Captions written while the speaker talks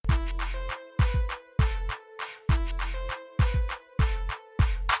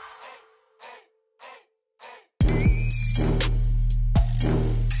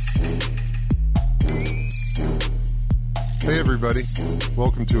everybody.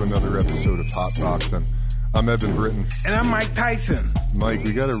 Welcome to another episode of Hot Boxing. I'm Evan Britton. And I'm Mike Tyson. Mike,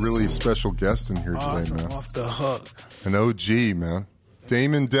 we got a really special guest in here awesome. today, man. Off the hook. An OG, man.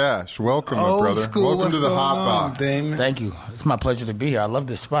 Damon Dash. Welcome, my Old brother. School. Welcome What's to the going Hot on, Box. Damon? Thank you. It's my pleasure to be here. I love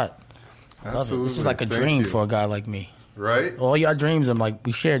this spot. Absolutely. This is like a Thank dream you. for a guy like me. Right? All y'all dreams, I'm like,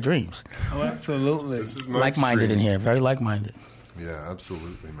 we share dreams. Oh, absolutely. This is Mike's Like-minded dream. in here. Very like-minded. Yeah,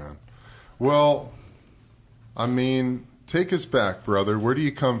 absolutely, man. Well, I mean, take us back, brother. Where do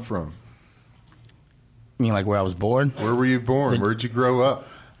you come from? You mean like where I was born? Where were you born? Where'd you grow up?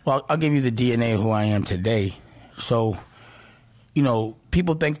 Well, I'll give you the DNA of who I am today. So, you know,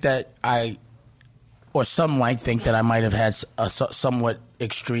 people think that or some might think that I might have had a somewhat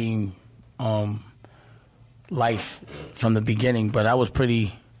extreme life from the beginning, but I was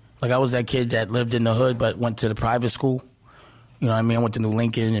I was that kid that lived in the hood but went to the private school. You know what I mean? I went to New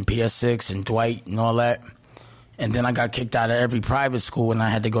Lincoln and PS6 and Dwight and all that. And then I got kicked out of every private school and I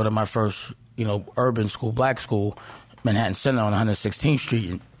had to go to my first, urban school, black school, Manhattan Center on 116th Street.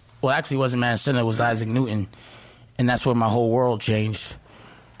 And, well, actually it wasn't Manhattan Center, it was Isaac Newton. And that's where my whole world changed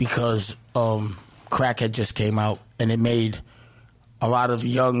because crack had just came out and it made a lot of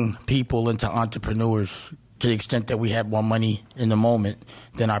young people into entrepreneurs to the extent that we had more money in the moment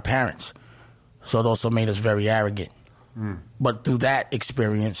than our parents. So it also made us very arrogant. But through that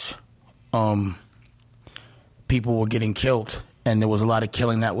experience, people were getting killed, and there was a lot of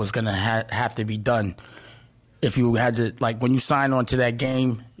killing that was going to have to be done. If you had to, like, when you sign on to that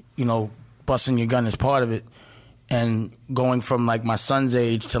game, busting your gun is part of it. And going from, like, my son's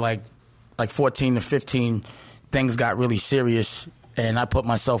age to, like 14 to 15, things got really serious, and I put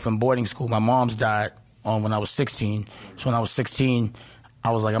myself in boarding school. My mom's died when I was 16. So when I was 16,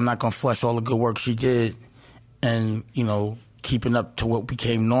 I was like, I'm not going to flush all the good work she did and, keeping up to what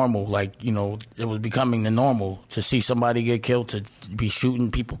became normal. Like, it was becoming the normal to see somebody get killed, to be shooting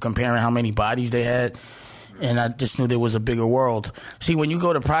people, comparing how many bodies they had. And I just knew there was a bigger world. See, when you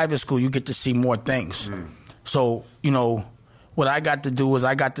go to private school, you get to see more things. So, what I got to do was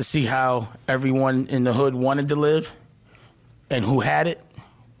I got to see how everyone in the hood wanted to live and who had it,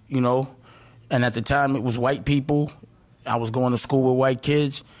 And at the time, it was white people. I was going to school with white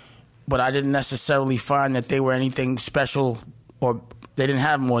kids. But I didn't necessarily find that they were anything special or they didn't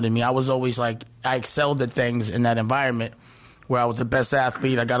have more than me. I was always like, I excelled at things in that environment where I was the best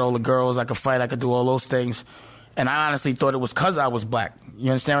athlete. I got all the girls. I could fight. I could do all those things. And I honestly thought it was because I was black.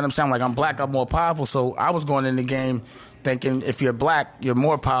 You understand what I'm saying? Like, I'm black, I'm more powerful. So I was going in the game thinking if you're black, you're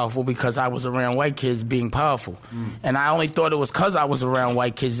more powerful because I was around white kids being powerful. And I only thought it was because I was around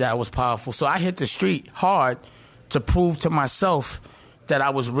white kids that I was powerful. So I hit the street hard to prove to myself that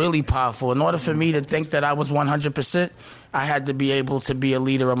I was really powerful. In order for me to think that I was 100%, I had to be able to be a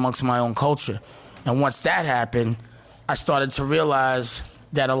leader amongst my own culture. And once that happened, I started to realize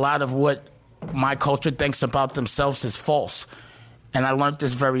that a lot of what my culture thinks about themselves is false. And I learned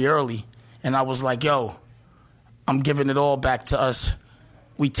this very early. And I was like, yo, I'm giving it all back to us.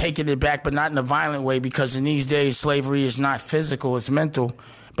 We taking it back, but not in a violent way, because in these days, slavery is not physical, it's mental.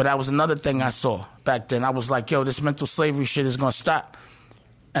 But that was another thing I saw back then. I was like, yo, this mental slavery shit is going to stop.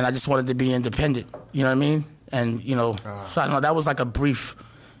 And I just wanted to be independent. You know what I mean? And, so I don't know, that was like a brief.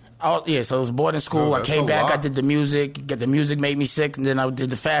 So it was boarding school. I came back, I did the music. The music made me sick. And then I did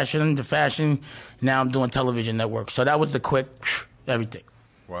the fashion. Now I'm doing television network. So that was the quick everything.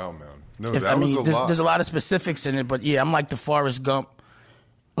 Wow, man. No, that was a lot. There's a lot of specifics in it. But, yeah, I'm like the Forrest Gump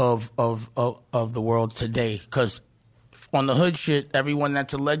of the world today. Because on the hood shit, everyone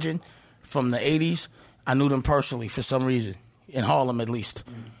that's a legend from the 80s, I knew them personally for some reason. In Harlem, at least,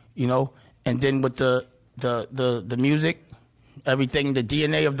 and then with the music, everything, the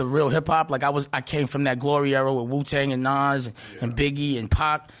DNA of the real hip hop. Like I came from that glory era with Wu-Tang and Nas and Biggie and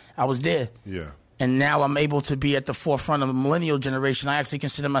Pac. I was there. Yeah. And now I'm able to be at the forefront of the millennial generation. I actually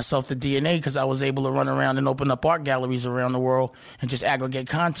consider myself the DNA because I was able to run around and open up art galleries around the world and just aggregate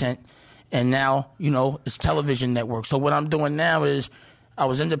content. And now, it's television network. So what I'm doing now is I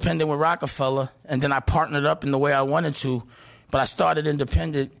was independent with Rockefeller, and then I partnered up in the way I wanted to. But I started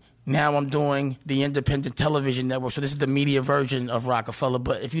independent. Now I'm doing the independent television network. So this is the media version of Rockefeller.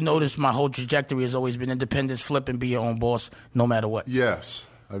 But if you notice, my whole trajectory has always been independence, flip, and be your own boss, no matter what. Yes,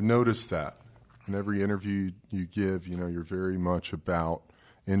 I've noticed that. In every interview you give, you're very much about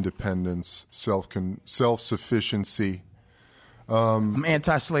independence, self-sufficiency. I'm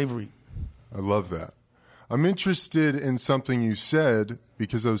anti-slavery. I love that. I'm interested in something you said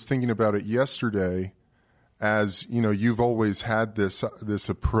because I was thinking about it yesterday. As you've always had this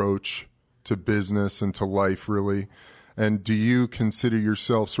approach to business and to life, really. And do you consider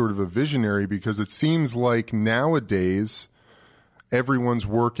yourself sort of a visionary? Because it seems like nowadays everyone's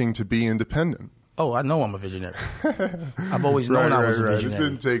working to be independent. Oh, I know I'm a visionary. I've always known I was a visionary. It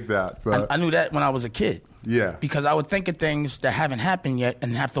didn't take that. But I knew that when I was a kid. Yeah. Because I would think of things that haven't happened yet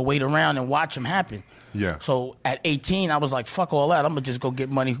and have to wait around and watch them happen. Yeah. So at 18, I was like, fuck all that. I'm going to just go get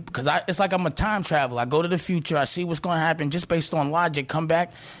money. Because it's like I'm a time traveler. I go to the future. I see what's going to happen just based on logic, come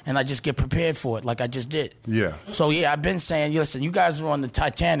back, and I just get prepared for it like I just did. Yeah. So, yeah, I've been saying, listen, you guys are on the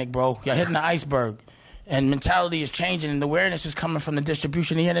Titanic, bro. You're hitting the iceberg. And mentality is changing, and the awareness is coming from the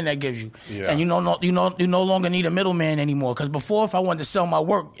distribution the internet gives you. Yeah. And you no longer need a middleman anymore. Because before, if I wanted to sell my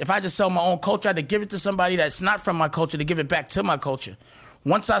work, if I just sell my own culture, I had to give it to somebody that's not from my culture to give it back to my culture.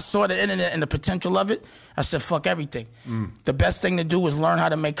 Once I saw the internet and the potential of it, I said, fuck everything. The best thing to do is learn how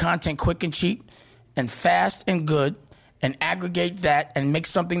to make content quick and cheap and fast and good and aggregate that and make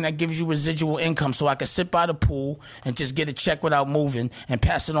something that gives you residual income so I can sit by the pool and just get a check without moving and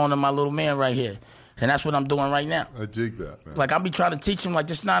pass it on to my little man right here. And that's what I'm doing right now. I dig that, man. Like, I'll be trying to teach them, like,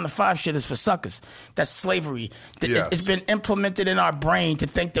 this 9-to-5 shit is for suckers. That's slavery. Yes. It's been implemented in our brain to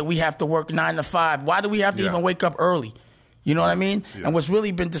think that we have to work 9 to 5. Why do we have to even wake up early? You know what I mean? Yeah. And what's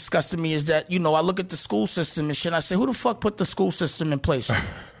really been disgusting me is that, I look at the school system and shit, and I say, who the fuck put the school system in place?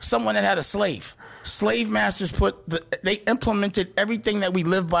 Someone that had a slave. Slave masters they implemented everything that we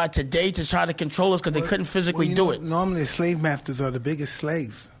live by today to try to control us because they couldn't physically do it. Normally, slave masters are the biggest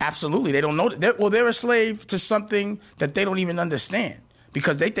slaves. Absolutely. They don't know. They're a slave to something that they don't even understand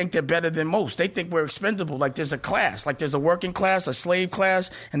because they think they're better than most. They think we're expendable. Like there's a class. Like there's a working class, a slave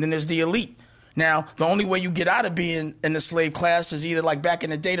class, and then there's the elite. Now, the only way you get out of being in the slave class is either like back in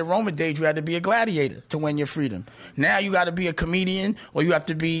the day, the Roman days, you had to be a gladiator to win your freedom. Now you got to be a comedian or you have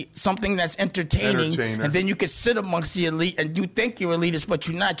to be something that's entertaining. And then you can sit amongst the elite and you think you're elitist, but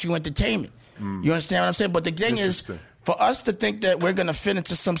you're not. You entertainment. You understand what I'm saying? But the thing is, for us to think that we're going to fit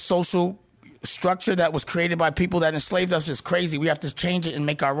into some social structure that was created by people that enslaved us is crazy. We have to change it and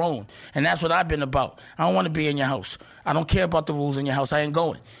make our own. And that's what I've been about. I don't want to be in your house. I don't care about the rules in your house. I ain't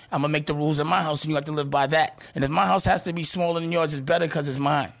going. I'm going to make the rules in my house, and you have to live by that. And if my house has to be smaller than yours, it's better because it's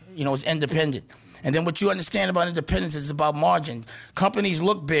mine. It's independent. And then what you understand about independence is about margin. Companies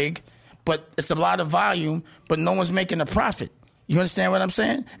look big, but it's a lot of volume, but no one's making a profit. You understand what I'm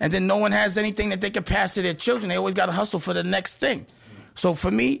saying? And then no one has anything that they can pass to their children. They always got to hustle for the next thing. So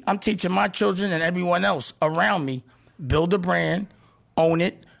for me, I'm teaching my children and everyone else around me, build a brand, own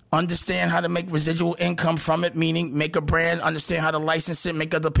it, understand how to make residual income from it, meaning make a brand, understand how to license it,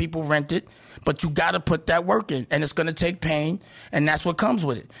 make other people rent it. But you got to put that work in, and it's going to take pain, and that's what comes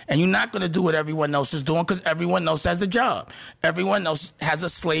with it. And you're not going to do what everyone else is doing because everyone else has a job. Everyone else has a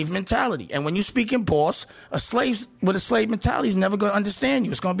slave mentality. And when you speak in boss, a slave with a slave mentality is never going to understand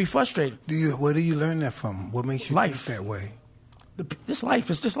you. It's going to be frustrated. Where do you learn that from? What makes you think that way? This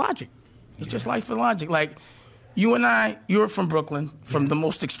life is just logic. It's just life and logic. Like, you and I, you're from Brooklyn, from the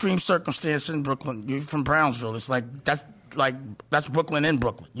most extreme circumstance in Brooklyn. You're from Brownsville. It's that's Brooklyn in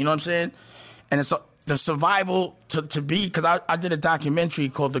Brooklyn. You know what I'm saying? And it's the survival to be, because I did a documentary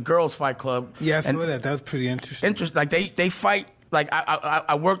called The Girls Fight Club. Yeah, I saw that. That was pretty interesting. Like, they fight. Like,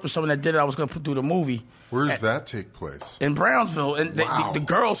 I worked with someone that did it. I was going to do the movie. Where does that take place? In Brownsville. And the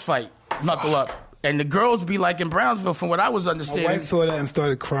girls fight, knuckle up. And the girls be like in Brownsville, from what I was understanding. My wife saw that and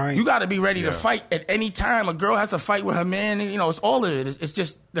started crying. You got to be ready to fight at any time. A girl has to fight with her man. It's all of it. It's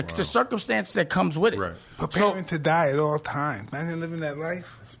just the circumstance that comes with it. Right. Preparing to die at all times. Imagine living that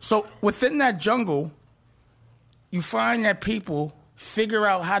life. So within that jungle, you find that people figure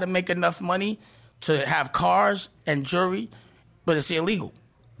out how to make enough money to have cars and jewelry, but it's illegal.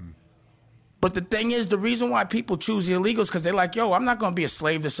 But the thing is, the reason why people choose the illegals is because they're like, I'm not going to be a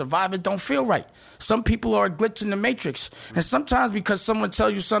slave to survive. It don't feel right. Some people are a glitch in the matrix. And sometimes because someone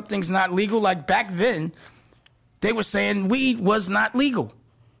tells you something's not legal, like back then, they were saying weed was not legal.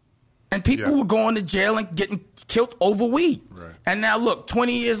 And people were going to jail and getting killed over weed. Right. And now look,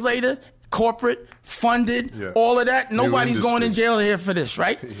 20 years later, corporate, funded, all of that, nobody's going in jail here for this,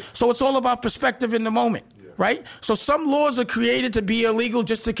 right? So it's all about perspective in the moment. Right? So some laws are created to be illegal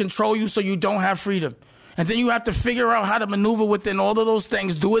just to control you so you don't have freedom. And then you have to figure out how to maneuver within all of those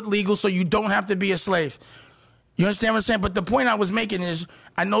things, do it legal so you don't have to be a slave. You understand what I'm saying? But the point I was making is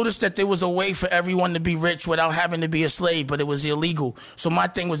I noticed that there was a way for everyone to be rich without having to be a slave, but it was illegal. So my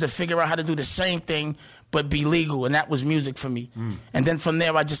thing was to figure out how to do the same thing but be legal, and that was music for me. And then from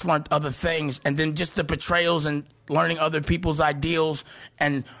there I just learned other things, and then just the betrayals and learning other people's ideals.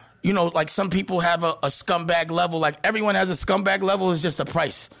 And like some people have a scumbag level. Like everyone has a scumbag level. It's just a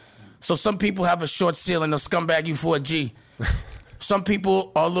price. So some people have a short ceiling. They'll scumbag you for a G. Some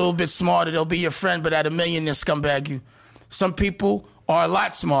people are a little bit smarter. They'll be your friend, but at $1 million, they'll scumbag you. Some people are a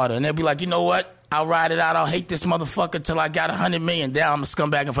lot smarter, and they'll be like, you know what? I'll ride it out. I'll hate this motherfucker till I got 100 million. Down, I'm a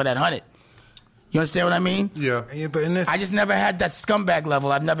scumbag for that 100. You understand what I mean? Yeah. But in this, I just never had that scumbag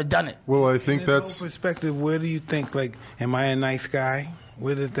level. I've never done it. Well, I think in this that's whole perspective. Where do you think, like, am I a nice guy?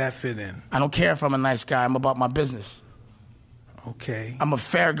 Where does that fit in? I don't care if I'm a nice guy. I'm about my business. Okay. I'm a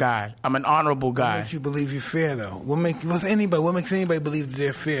fair guy. I'm an honorable What guy. makes you believe you're fair, though? What makes anybody believe that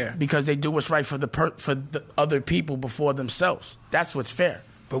they're fair? Because they do what's right for the other people before themselves. That's what's fair.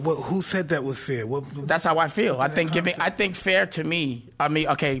 But who said that was fair? That's how I feel. I think fair to me. I mean,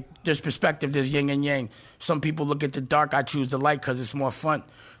 okay, there's perspective. There's yin and yang. Some people look at the dark. I choose the light because it's more fun.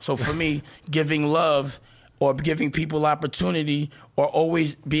 So for me, giving love or giving people opportunity or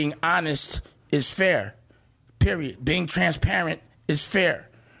always being honest is fair. Period. Being transparent is fair.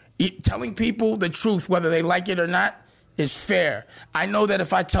 Telling people the truth, whether they like it or not, is fair. I know that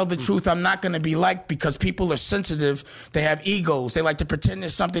if I tell the truth, I'm not going to be liked because people are sensitive. They have egos. They like to pretend they're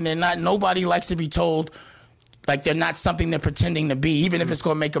something they're not. Nobody likes to be told like they're not something they're pretending to be, even if it's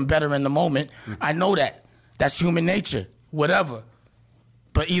going to make them better in the moment. I know that. That's human nature. Whatever.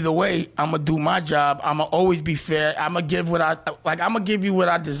 But either way, I'm going to do my job. I'm going to always be fair. I'm going to give you what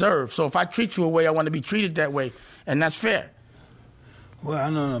I deserve. So if I treat you a way, I want to be treated that way. And that's fair. Well,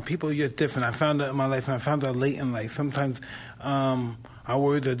 I don't know. People are just different. I found out in my life, and I found out late in life, sometimes our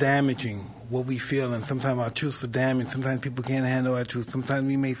words are damaging what we feel, and sometimes our truths are damaged. Sometimes people can't handle our truth. Sometimes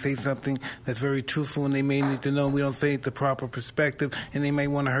we may say something that's very truthful, and they may need to know we don't say it the proper perspective, and they may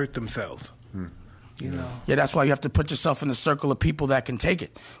want to hurt themselves. You know? Yeah, that's why you have to put yourself in a circle of people that can take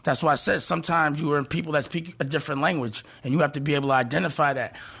it. That's why I said sometimes you are in people that speak a different language, and you have to be able to identify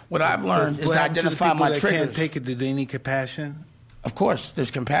that. What I've learned is to identify my triggers. Can't take it. Do they need compassion? Of course,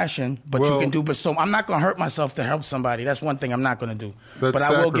 there's compassion, but you can do. But so I'm not going to hurt myself to help somebody. That's one thing I'm not going to do. But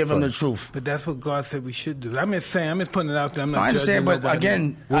I will give them the truth. But that's what God said we should do. I'm just saying. I'm just putting it out there. I'm not. I understand, but nobody.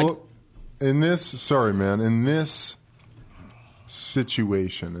 Again, in this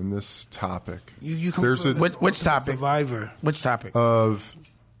situation, in this topic, you can there's which topic? Survivor. Which topic? Of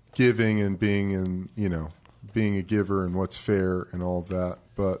giving and being being a giver and what's fair and all of that,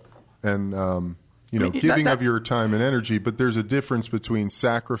 giving of your time and energy, but there's a difference between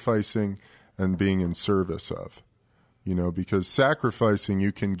sacrificing and being in service of, because sacrificing,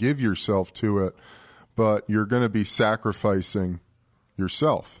 you can give yourself to it, but you're going to be sacrificing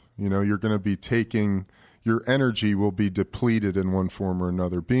yourself. You're going to be your energy will be depleted in one form or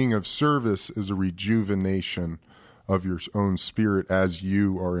another. Being of service is a rejuvenation of your own spirit as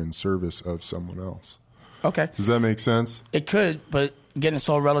you are in service of someone else. Okay. Does that make sense? It could, but again, it's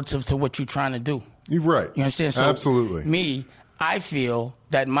all relative to what you're trying to do. You're right. You understand? So absolutely. I feel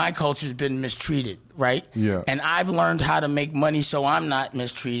that my culture's been mistreated, right? Yeah. And I've learned how to make money so I'm not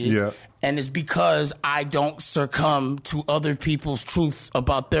mistreated. Yeah. And it's because I don't succumb to other people's truths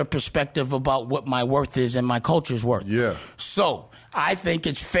about their perspective about what my worth is and my culture's worth. Yeah. So I think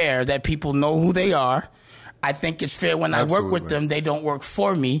it's fair that people know who they are. I think it's fair when I work with them, they don't work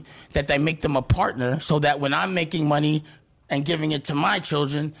for me, that they make them a partner so that when I'm making money and giving it to my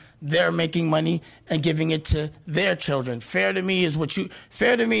children, they're making money and giving it to their children. Fair to me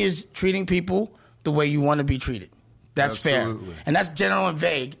is treating people the way you want to be treated. That's Absolutely. Fair. And that's general and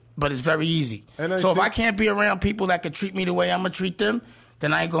vague, but it's very easy. So if I can't be around people that could treat me the way I'm going to treat them,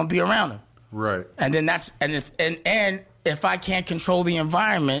 then I ain't going to be around them. Right. And then if I can't control the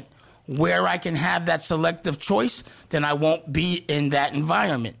environment where I can have that selective choice, then I won't be in that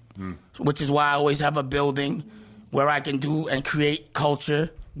environment, which is why I always have a building where I can do and create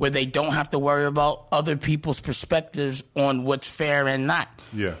culture where they don't have to worry about other people's perspectives on what's fair and not.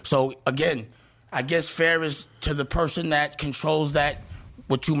 Yeah. So, again, I guess fair is to the person that controls that,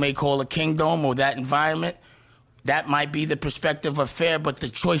 what you may call a kingdom or that environment. That might be the perspective of fair, but the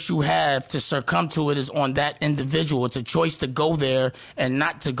choice you have to succumb to it is on that individual. It's a choice to go there and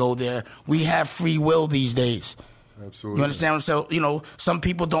not to go there. We have free will these days. Absolutely. You understand? So, some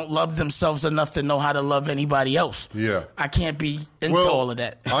people don't love themselves enough to know how to love anybody else. Yeah. I can't be into all of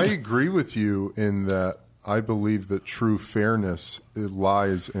that. I agree with you in that I believe that true fairness, it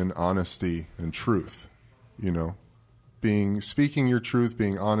lies in honesty and truth. Speaking your truth,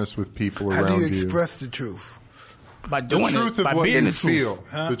 being honest with people around you. How do you express the truth? By doing the truth it, by of what being you the truth. feel.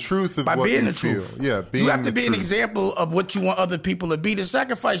 Huh? The truth of by what being you the feel. Truth. Yeah, being you have to the be truth. an example of what you want other people to be. The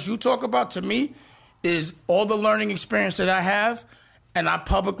sacrifice you talk about to me is all the learning experience that I have, and I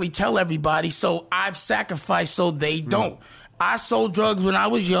publicly tell everybody, so I've sacrificed so they don't. I sold drugs when I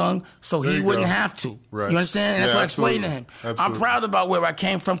was young, so There he you wouldn't go. have to. Right. You understand? And that's Yeah, what I explained to him. absolutely. I'm proud about where I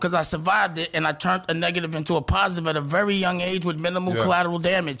came from because I survived it, and I turned a negative into a positive at a very young age with minimal collateral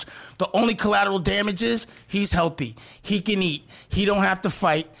damage. The only collateral damage is he's healthy. He can eat. He don't have to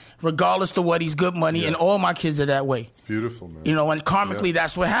fight, regardless of what. He's good money, and all my kids are that way. It's beautiful, man. You know, and karmically,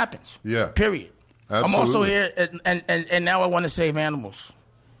 that's what happens. Yeah. Period. Absolutely. I'm also here, and now I want to save animals.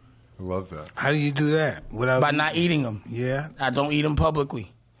 I love that. How do you do that without By not eating them. Yeah. I don't eat them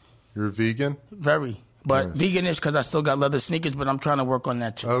publicly. You're a vegan? Very. But Nice. vegan-ish because I still got leather sneakers, but I'm trying to work on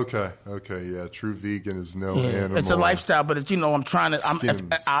that too. Okay, yeah. True vegan is no animal. It's a lifestyle, but it's, I'm trying to, Skins.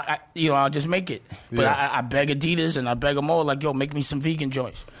 I'll just make it. But Yeah. I beg Adidas and I beg them all, like, yo, make me some vegan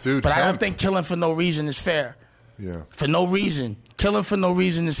joints. Dude, but I don't hemp. think killing for no reason is fair. Yeah. For no reason. Killing for no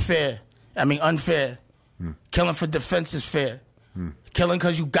reason is fair. I mean, unfair. Killing for defense is fair. Killing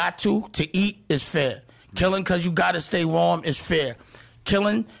because you got to eat is fair. Killing because you got to stay warm is fair.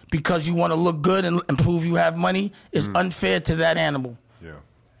 Killing because you want to look good and prove you have money is unfair to that animal. Yeah.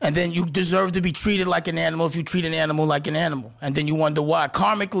 And then you deserve to be treated like an animal if you treat an animal like an animal. And then you wonder why.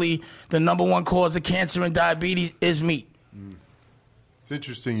 Karmically, the number one cause of cancer and diabetes is meat. It's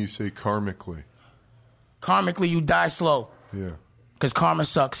interesting you say karmically. Karmically, you die slow Yeah. because karma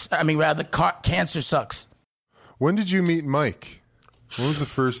sucks. I mean, rather, cancer sucks. When did you meet Mike? When was the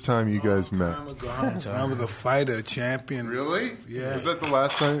first time you guys met? I was a fighter, a champion. Really? Yeah. Was that the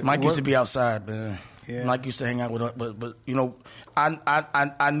last time? Mike used to be outside, man. Yeah. Mike used to hang out with us, but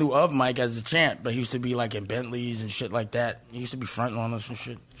I knew of Mike as a champ, but he used to be like in Bentleys and shit like that. He used to be fronting on us and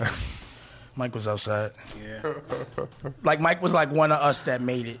shit. Mike was outside. Yeah. Like Mike was like one of us that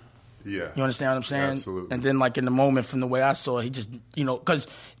made it. Yeah. You understand what I'm saying? Absolutely. And then like in the moment, from the way I saw it, he just because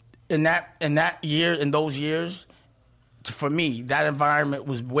in that year, in those years, for me, that environment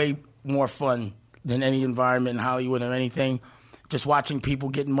was way more fun than any environment in Hollywood or anything. Just watching people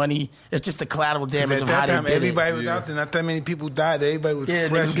getting money, it's just the collateral damage At of that how time, they did everybody it. was out there. Not that many people died. Everybody was Yeah, they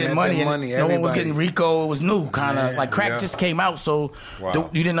fresh was getting and money. had And their no one was Everybody. getting RICO. It was new, kind of Yeah. like crack Yeah. just came out, so Wow.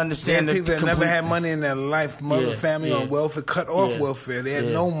 you didn't understand There's the people that never complete- had money in their life, mother, Yeah, family yeah. on welfare, cut off Yeah. welfare. They had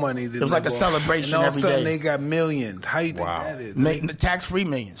Yeah. no money. To It was like live a off. celebration and all every of a sudden day. they got millions. How you think Wow. that is? tax free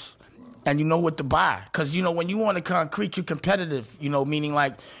millions, and you know what to buy because when you on the concrete, you're competitive. Meaning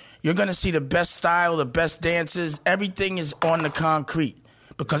like you're gonna see the best style, the best dances. Everything is on the concrete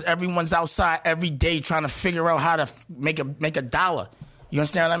because everyone's outside every day trying to figure out how to make a dollar. You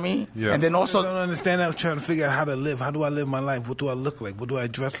understand what I mean? Yeah. And then I also, don't understand that. I was trying to figure out how to live. How do I live my life? What do I look like? What do I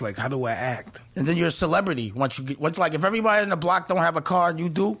dress like? How do I act? and then you're a celebrity once like if everybody in the block don't have a car and you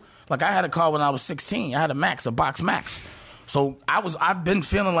do. Like I had a car when I was 16. I had a box Max. So I've been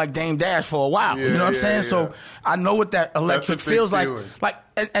feeling like Dame Dash for a while. Yeah, you know what I'm yeah, saying? yeah. So I know what that electric That's a big feels like. feeling. Like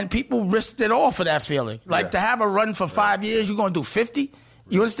and people risked it all for that feeling. Like Yeah. to have a run for 5 years, you're gonna do 50.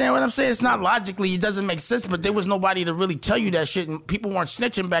 You understand what I'm saying? It's not logically, it doesn't make sense, but there was nobody to really tell you that shit, and people weren't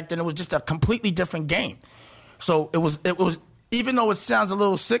snitching back then. It was just a completely different game. So it was even though it sounds a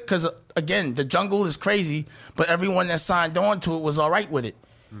little sick, because again, the jungle is crazy, but everyone that signed on to it was all right with it.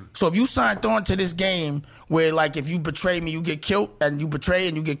 So if you signed on to this game where, like, if you betray me, you get killed, and you betray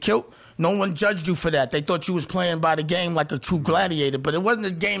and you get killed, no one judged you for that. They thought you was playing by the game like a true gladiator, but it wasn't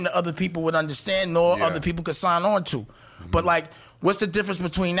a game that other people would understand, nor Yeah. other people could sign on to. But, like, what's the difference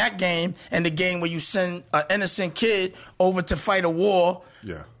between that game and the game where you send an innocent kid over to fight a war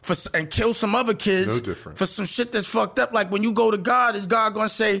Yeah. and kill some other kids No difference. for some shit that's fucked up? Like, when you go to God, is God going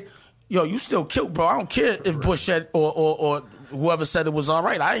to say, yo, you still killed, bro? I don't care if Bush said or whoever said it was all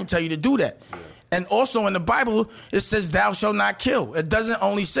right. I didn't tell you to do that. Yeah. And also in the Bible, it says, thou shalt not kill. It doesn't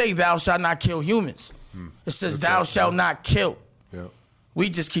only say, thou shalt not kill humans. It says, That's thou right. shalt not kill. Yeah. We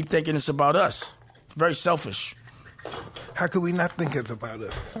just keep thinking it's about us. It's very selfish. How could we not think it's about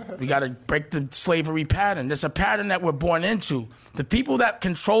us? We got to break the slavery pattern. There's a pattern that we're born into. The people that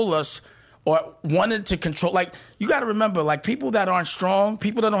control us or wanted to control, like, you got to remember, like, people that aren't strong,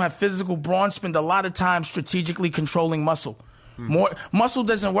 people that don't have physical brawn spend a lot of time strategically controlling muscle. More muscle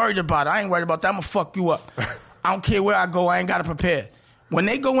doesn't worry about it. I ain't worried about that. I'm going to fuck you up. I don't care where I go. I ain't got to prepare. When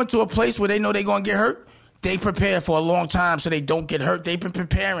they go into a place where they know they're going to get hurt, they prepare for a long time so they don't get hurt. They've been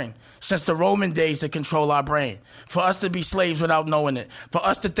preparing since the Roman days to control our brain. For us to be slaves without knowing it. For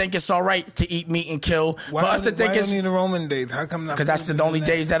us to think it's all right to eat meat and kill. Why for us to think it's... only the Roman days? How come not? Because that's the only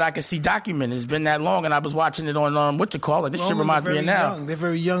days that I can see documented. It's been that long, and I was watching it on, this shit reminds me of now. They're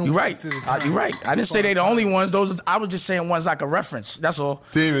very young. You're right. You're right. I didn't say they're the only ones. I was just saying ones like a reference. That's all.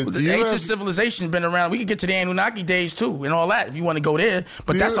 David, the do you ancient have- civilization's been around. We could get to the Anunnaki days, too, and all that, if you want to go there.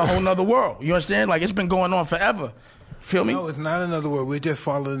 But Do that's you- a whole nother world. You understand? Like, it's been going on forever. Feel me? No, it's not another word. We're just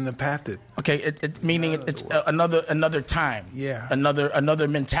following the path. Okay, meaning it's another time. Yeah. Another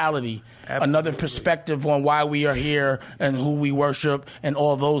mentality. Absolutely. Another perspective on why we are here and who we worship and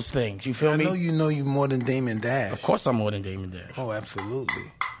all those things. You feel me? I know you more than Damon Dash. Of course I'm more than Damon Dash. Oh, absolutely.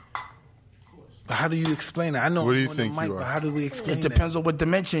 But how do you explain it? I know What do you more think than Mike, you are? but how do we explain It depends on what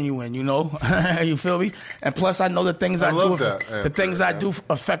dimension you in, you know. You feel me? And plus, I know the things I love do. that The answer, things I man. do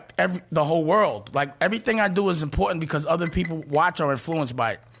affect the whole world. Like everything I do is important because other people watch or influenced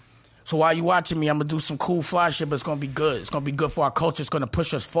by it. So while you watching me, I'm gonna do some cool fly shit, but it's gonna be good. It's gonna be good for our culture. It's gonna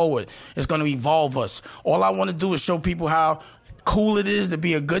push us forward. It's gonna evolve us. All I want to do is show people how cool it is to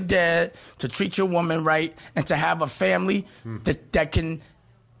be a good dad, to treat your woman right, and to have a family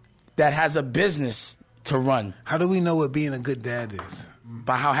that has a business to run. How do we know what being a good dad is?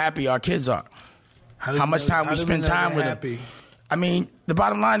 By how happy our kids are. Do How we much know- time how we do spend know time they're with happy? them. I mean, the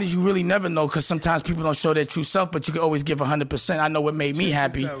bottom line is you really never know because sometimes people don't show their true self, but you can always give 100%. I know what made me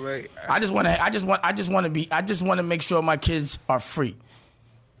happy. not right. I just want to make sure my kids are free.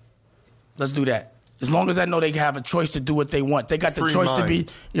 Let's do that. As long as I know they have a choice to do what they want. They got the Free choice mind. to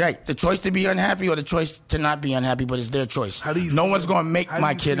be right, the choice to be unhappy or the choice to not be unhappy, but it's their choice. How do you no free one's your- going to make how do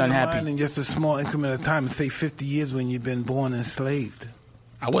my you kid free your unhappy. mind in just a small increment of time, say 50 years when you've been born enslaved.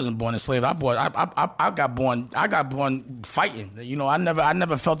 I wasn't born enslaved. I got born fighting. You know, I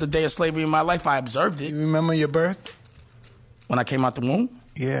never felt a day of slavery in my life. I observed it You remember your birth? when I came out the womb.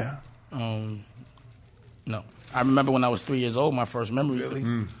 Yeah. No, I remember when I was 3 years old. My first memory.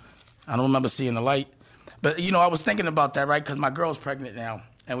 Really? I don't remember seeing the light, but you know, I was thinking about that, right? Because my girl's pregnant now,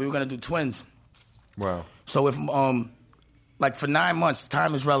 and we were gonna do twins. Wow. So if like for 9 months,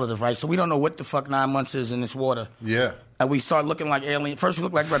 time is relative, right? So we don't know what the fuck 9 months is in this water. Yeah. And we start looking like aliens. First we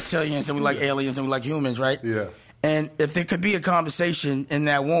look like reptilians, then we like aliens, then we like humans, right? Yeah. And if there could be a conversation in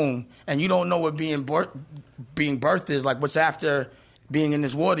that womb, and you don't know what being birthed is, like what's after being in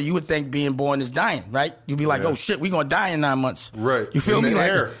this water, you would think being born is dying, right? You'd be like, Yeah. oh shit, we're gonna die in 9 months. Right. You feel In me? the Like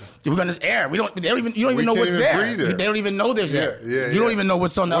air. we're gonna air. You don't even We know can't what's even there. breathe there. They don't even know there's air. Yeah, You don't yeah. even know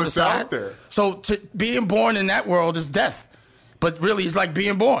what's on the What's other side. out there. So being born in that world is death. But really it's like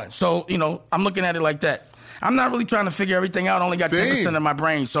being born. So, you know, I'm looking at it like that. I'm not really trying to figure everything out. I only got 10% of my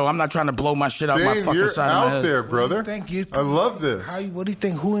brain, so I'm not trying to blow my shit out my Dave, fucking you're side of my out head. there, brother. Thank you. I love this. What do you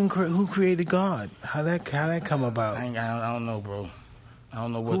think? Who created God? How that come about? I don't know, bro. I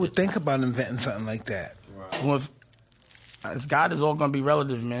don't know what. Who would think about inventing something like that? Well, if God is all going to be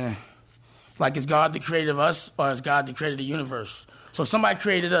relative, man. Like, is God the creator of us, or is God the creator of the universe? So if somebody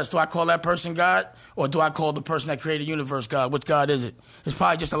created us, do I call that person God, or do I call the person that created the universe God? Which God is it? There's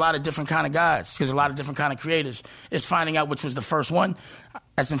probably just a lot of different kind of gods, because a lot of different kind of creators. It's finding out which was the first one.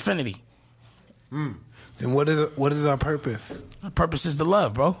 That's infinity. Then what is our purpose? Our purpose is to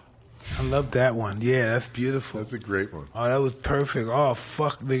love, bro. I love that one. Yeah, that's beautiful. That's a great one. Oh, that was perfect. Oh,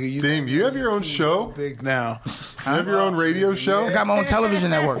 fuck, nigga. You Dame, you have your own show? big now. You have your own radio show? I got my own television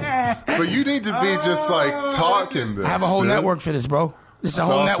network. But you need to be just like talking this. I have a whole dude. network for this, bro. It's a That's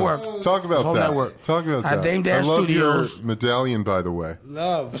whole awesome. network. Talk about Whole that. network. Talk about I have that. Dame Dash I love Studios. your medallion, by the way.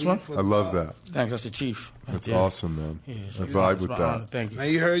 Love. This one? I love that. Thanks, that's the chief. That's Yeah. awesome, man. Yeah, I so, vibe it's with my that. honor. Thank Now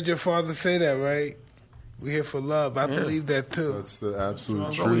you. you heard your father say that, right? We're here for love. I believe that too. That's the absolute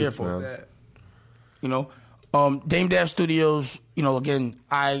That's what we're here truth, for. man. That. You know, Dame Dash Studios, you know, again,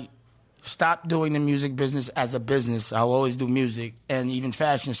 I stopped doing the music business as a business. I'll always do music and even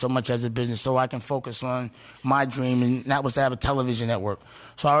fashion so much as a business so I can focus on my dream, and that was to have a television network.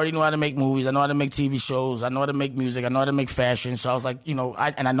 So I already know how to make movies. I know how to make TV shows. I know how to make music. I know how to make fashion. So I was like, you know,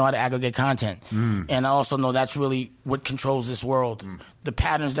 I know how to aggregate content. And I also know that's really what controls this world. The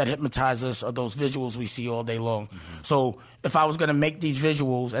patterns that hypnotize us are those visuals we see all day long. So if I was going to make these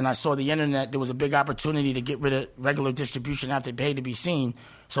visuals and I saw the internet, there was a big opportunity to get rid of regular distribution, have to pay to be seen.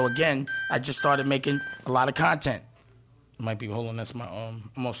 So again, I just started making a lot of content. It might be, hold on, that's my,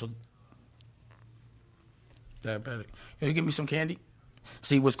 I'm also diabetic. Can you give me some candy?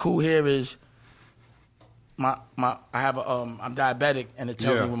 See, what's cool here is I have I'm diabetic, and it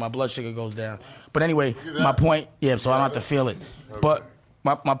tells Yeah. me when my blood sugar goes down. But anyway, at that. my point, so I don't have to feel it. But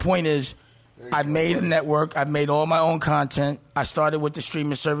my point is, I've made a network. I've made all my own content. I started with the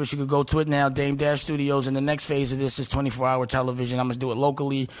streaming service. You could go to it now, Dame Dash Studios. And the next phase of this is 24-hour television. I'm going to do it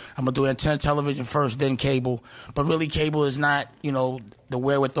locally. I'm going to do antenna television first, then cable. But really, cable is not, you know, the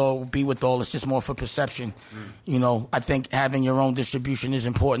wherewithal, be with all. It's just more for perception. You know, I think having your own distribution is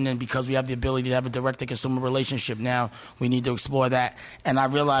important. And because we have the ability to have a direct-to-consumer relationship now, we need to explore that. And I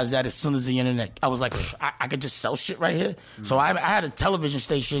realized that as soon as the internet, I was like, I could just sell shit right here. So I had a television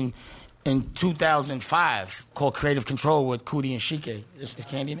station in 2005 called Creative Control with Cootie and Shike. Is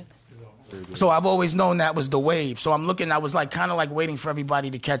Candy in it? So I've always known that was the wave. So I was like kind of like waiting for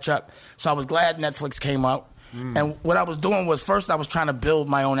everybody to catch up. So I was glad Netflix came out. And what I was doing was first I was trying to build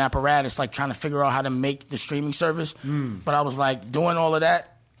my own apparatus, like trying to figure out how to make the streaming service. But I was like doing all of that.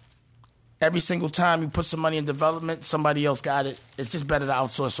 Every single time you put some money in development, somebody else got it. It's just better to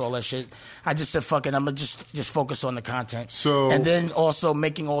outsource all that shit. I just said, fuck it, I'm going to just focus on the content. And then also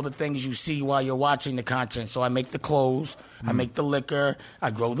making all the things you see while you're watching the content. So I make the clothes, I make the liquor,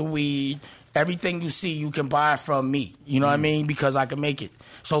 I grow the weed. Everything you see you can buy from me. You know what I mean? Because I can make it.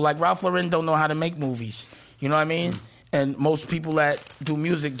 So like Ralph Lauren don't know how to make movies. You know what I mean? And most people that do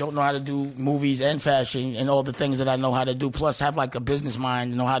music don't know how to do movies and fashion and all the things that I know how to do, plus have like a business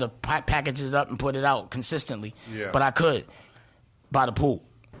mind and know how to package it up and put it out consistently. Yeah. But I could by the pool.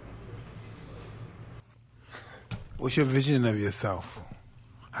 What's your vision of yourself?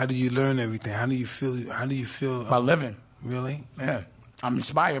 How do you learn everything? How do you feel? By living. Really? Yeah. I'm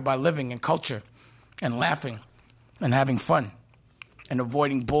inspired by living and culture and laughing and having fun and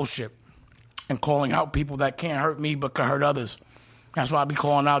avoiding bullshit. And calling out people that can't hurt me but can hurt others. That's why I be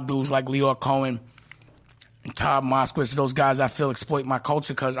calling out dudes like Lyor Cohen and Todd Moskowitz, those guys I feel exploit my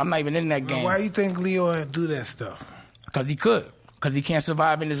culture because I'm not even in that game. Why do you think Lyor do that stuff? Because he could. Because he can't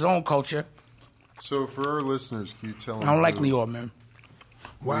survive in his own culture. So for our listeners, can you tell them? I don't like Lyor, man.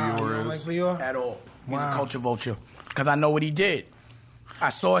 Wow, you don't like Lyor? At all. He's a culture vulture. Because I know what he did. I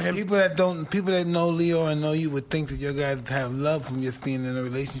saw him. People that know Lyor and know you would think that your guys have love from just being in a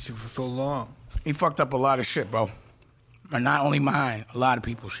relationship for so long. He fucked up a lot of shit, bro. And not only mine, a lot of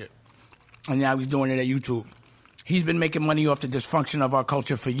people's shit. And now he's doing it at YouTube. He's been making money off the dysfunction of our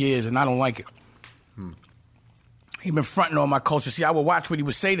culture for years, and I don't like it. He's been fronting on my culture. See, I would watch what he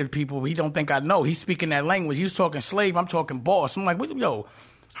would say to people, but he don't think I know. He's speaking that language. He was talking slave, I'm talking boss. I'm like, yo,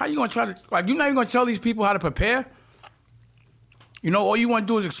 how you going to try to, like, you're not even going to tell these people how to prepare? You know, all you want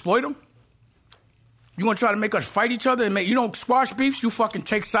to do is exploit them? You going to try to make us fight each other and make, you don't squash beefs, you fucking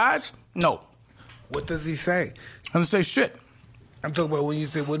take sides? No. What does he say? I don't say shit. I'm talking about when you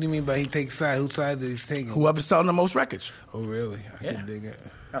say, what do you mean by he takes sides? Whose side is he taking? Whoever's selling the most records. Oh, really? I can dig it.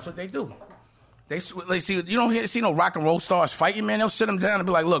 That's what they do. They see, you don't see no rock and roll stars fighting, man. They'll sit them down and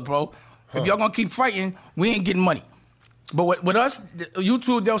be like, look, bro, if y'all going to keep fighting, we ain't getting money. But with us,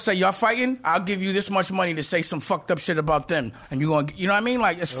 YouTube, they'll say, y'all fighting, I'll give you this much money to say some fucked up shit about them. And you know what I mean?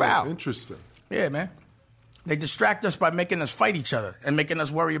 Like, it's foul. Interesting. Yeah, man. They distract us by making us fight each other and making us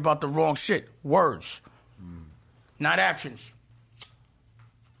worry about the wrong shit. Words, not actions.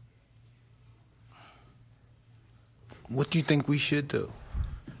 What do you think we should do?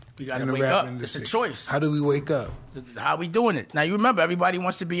 We got to wake up. It's a choice. How do we wake up? How we doing it? Now, you remember, everybody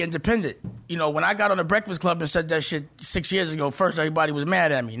wants to be independent. You know, when I got on the Breakfast Club and said that shit 6 years ago, first everybody was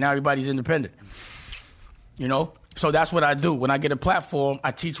mad at me. Now everybody's independent. You know? So that's what I do. When I get a platform,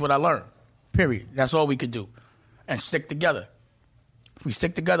 I teach what I learn. Period. That's all we could do. And stick together. If we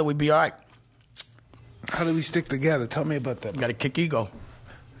stick together, we'd be all right. How do we stick together? Tell me about that. We got to kick ego.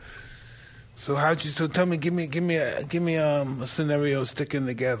 So tell me, give me a scenario sticking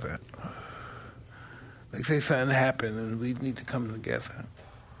together. Like say something happened and we need to come together.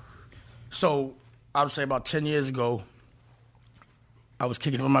 So I would say about 10 years ago, I was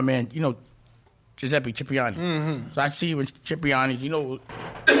kicking it with my man, you know, Giuseppe Cipriani. Mm-hmm. So I see you in Cipriani, you know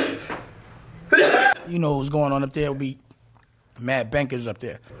what's going on up there. Will be mad bankers up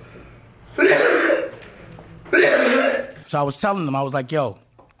there. So I was telling them, I was like, yo,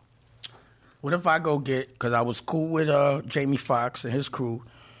 what if I go get, because I was cool with Jamie Foxx and his crew,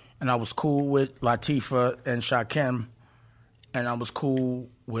 and I was cool with Latifah and Shakim, and I was cool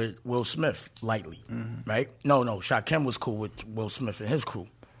with Will Smith, lightly, right? No, Shakim was cool with Will Smith and his crew.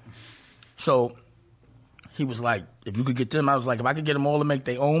 So he was like, if you could get them, I was like, if I could get them all to make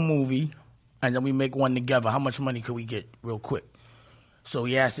their own movie, and then we make one together, how much money could we get real quick? So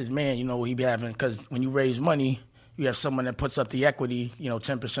he asked his man, you know, what he be having, because when you raise money, you have someone that puts up the equity, you know,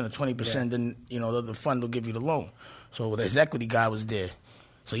 10% or 20%, then, you know, the fund will give you the loan. So his equity guy was there.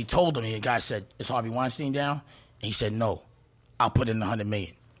 So he told him, and the guy said, is Harvey Weinstein down? And he said, no, I'll put in $100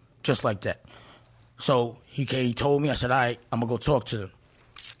 million. Just like that. So he told me, I said, all right, I'm going to go talk to them.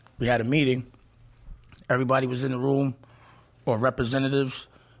 We had a meeting. Everybody was in the room, or representatives,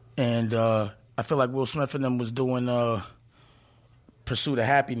 and I feel like Will Smith and them was doing Pursuit of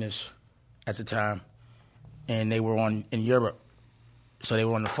Happiness at the time. And they were in Europe. So they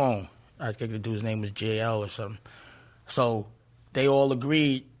were on the phone. I think the dude's name was JL or something. So they all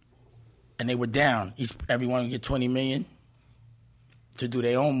agreed, and they were down. Everyone would get $20 million to do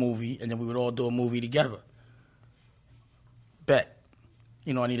their own movie, and then we would all do a movie together. Bet.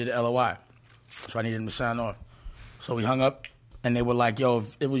 I needed an LOI. So I needed him to sign off. So we hung up, and they were like, yo,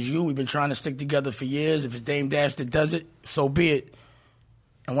 if it was you, we've been trying to stick together for years. If it's Dame Dash that does it, so be it.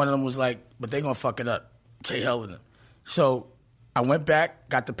 And one of them was like, but they going to fuck it up. Jay hell with them. So I went back,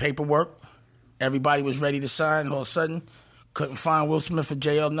 got the paperwork. Everybody was ready to sign. All of a sudden, couldn't find Will Smith or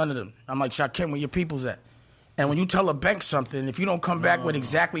JL, none of them. I'm like, Shaquem, where your people's at? And when you tell a bank something, if you don't come back with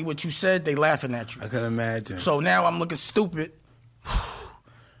exactly what you said, they laughing at you. I can imagine. So now I'm looking stupid.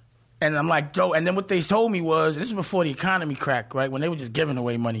 And I'm like, Joe, and then what they told me was, this is before the economy cracked, right? When they were just giving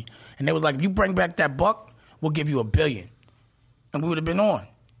away money. And they was like, if you bring back that buck, we'll give you $1 billion. And we would have been on.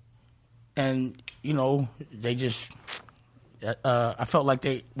 And, they just, I felt like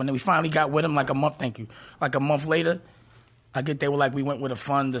when we finally got with them, like a month later, they were like, we went with a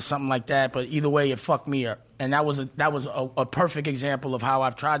fund or something like that. But either way, it fucked me up. And that was a perfect example of how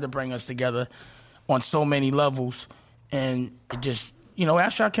I've tried to bring us together on so many levels. And it just...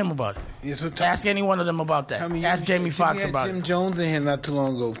 ask Shaquem about it. Yeah, so ask any one of them about that. Ask Jamie Foxx about Jim it. Jones in here not too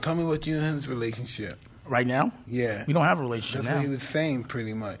long ago. Tell me what you and his relationship. Right now? Yeah. We don't have a relationship That's now. what he was saying,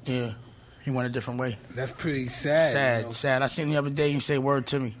 pretty much. Yeah. He went a different way. That's pretty sad. Sad. I seen him the other day. He say word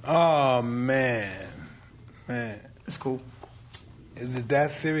to me. Oh, man. It's cool. Is it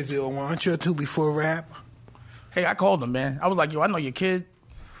that serious? Aren't you two before rap? Hey, I called him, man. I was like, yo, I know your kid.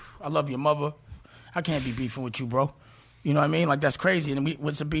 I love your mother. I can't be beefing with you, bro. You know what I mean? Like, that's crazy. And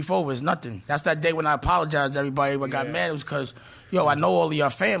what's the beef over? It's nothing. That's that day when I apologized to everybody. What got mad, it was because, I know all of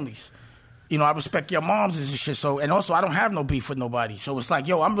your families. I respect your moms and shit. So, and also, I don't have no beef with nobody. So it's like,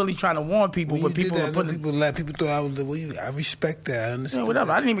 I'm really trying to warn people. When but people are putting people thought I was. I respect that. I understand. Whatever.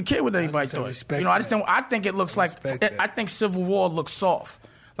 That. I didn't even care what anybody thought. I think it looks like. I think Civil War looks soft.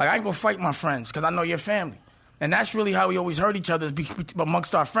 Like, I ain't gonna fight my friends because I know your family. And that's really how we always hurt each other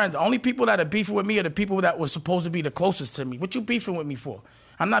amongst our friends. The only people that are beefing with me are the people that were supposed to be the closest to me. What you beefing with me for?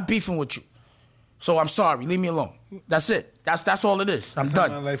 I'm not beefing with you. So I'm sorry. Leave me alone. That's it. That's all it is. I'm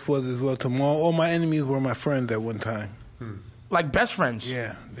done. My life was as well. Tomorrow, all my enemies were my friends at one time. Like best friends.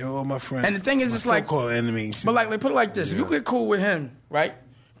 Yeah, they were all my friends. And the thing is, it's like so-called enemies. But like, put it like this: if you get cool with him, right?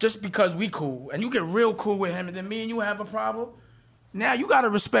 Just because we cool, and you get real cool with him, and then me and you have a problem. Now you got to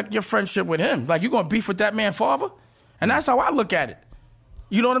respect your friendship with him. Like, you gonna beef with that man forever? And that's how I look at it.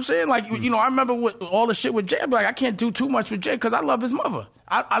 You know what I'm saying? Like, I remember all the shit with Jay. I'm like, I can't do too much with Jay because I love his mother.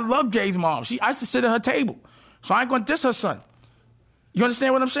 I love Jay's mom. I used to sit at her table. So I ain't going to diss her son. You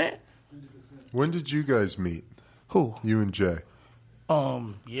understand what I'm saying? When did you guys meet? Who? You and Jay.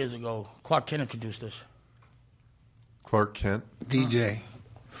 Years ago. Clark Kent introduced us. Clark Kent? DJ.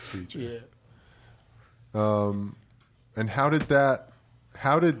 Yeah. And how did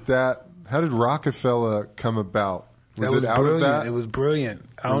Rockefeller come about? Was it out brilliant. Of that? It was brilliant.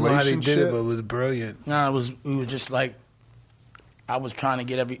 I don't know how they did it, but it was brilliant. No, we was just like, I was trying to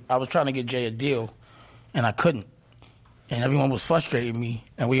get Jay a deal, and I couldn't. And everyone was frustrating me,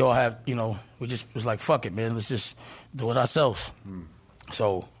 and we all have, we just was like, fuck it, man, let's just do it ourselves.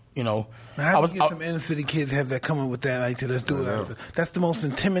 So, How do we get some inner city kids have that coming with that idea? Let's do it ourselves. That's the most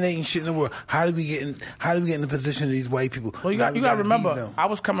intimidating shit in the world. How do we get in the position of these white people? Well, you got to remember, I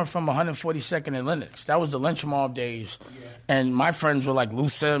was coming from 142nd and Lenox. That was the lynch mob days. Yeah. And my friends were like Lou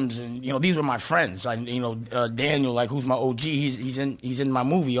Sims, and these were my friends. Daniel, like, who's my OG. He's in my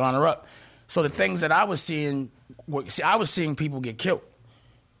movie Honor Up. So the things that I was seeing, I was seeing people get killed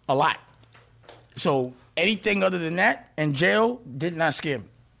a lot. So anything other than that and jail did not scare me.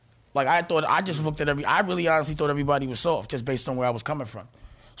 Like, I just looked at I really honestly thought everybody was soft just based on where I was coming from.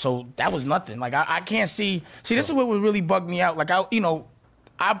 So that was nothing. Like, I can't see, this is what would really bug me out. Like,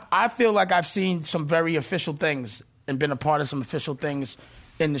 I feel like I've seen some very official things and been a part of some official things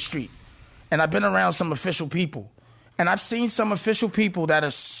in the street. And I've been around some official people. And I've seen some official people that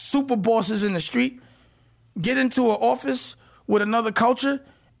are super bosses in the street get into an office with another culture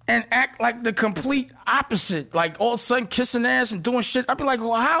and act like the complete opposite. Like, all of a sudden kissing ass and doing shit. I'd be like,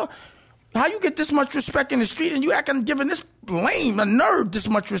 well, how you get this much respect in the street and you giving this lame, a nerd, this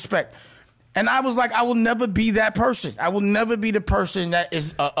much respect? And I was like, I will never be that person. I will never be the person that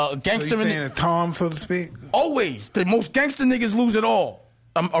is a gangster. So you saying a Tom, so to speak? Always. The most gangster niggas lose it all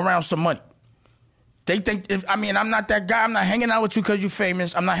around some money. They think, I'm not that guy. I'm not hanging out with you because you're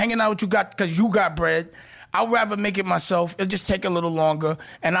famous. I'm not hanging out with you because you got bread. I'd rather make it myself. It'll just take a little longer.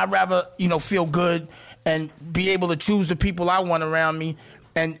 And I'd rather, feel good and be able to choose the people I want around me.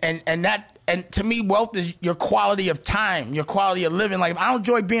 And to me, wealth is your quality of time, your quality of living. Like, if I don't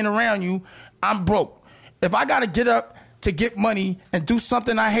enjoy being around you, I'm broke. If I got to get up to get money and do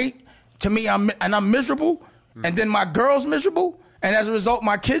something I hate, to me, I'm miserable. And then my girl's miserable. And as a result,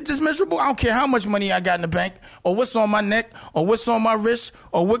 my kids is miserable. I don't care how much money I got in the bank, or what's on my neck, or what's on my wrist,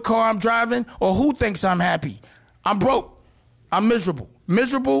 or what car I'm driving, or who thinks I'm happy. I'm broke. I'm miserable.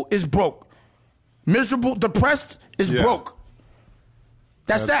 Miserable is broke. Miserable, depressed is broke.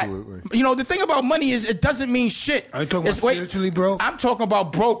 That's Absolutely. that. You know, the thing about money is it doesn't mean shit. Are you talking about spiritually broke? I'm talking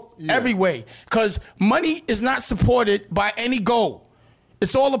about broke every way. Because money is not supported by any goal.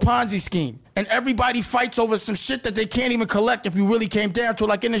 It's all a Ponzi scheme. And everybody fights over some shit that they can't even collect if you really came down to it.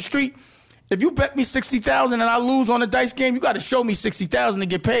 Like in the street, if you bet me $60,000 and I lose on a dice game, you got to show me $60,000 to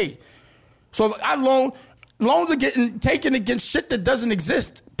get paid. So if I loans are getting taken against shit that doesn't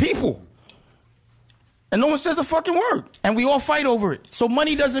exist. People. And no one says a fucking word. And we all fight over it. So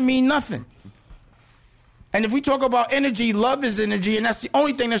money doesn't mean nothing. And if we talk about energy, love is energy, and that's the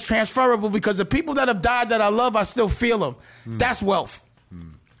only thing that's transferable, because the people that have died that I love, I still feel them. That's wealth.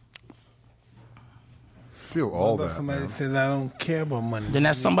 Feel all that. Somebody says I don't care about money. Then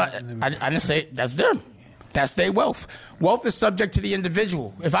that's somebody. I didn't say that's them. That's their wealth. Wealth is subject to the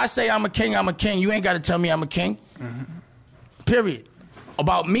individual. If I say I'm a king, I'm a king. You ain't got to tell me I'm a king. Period.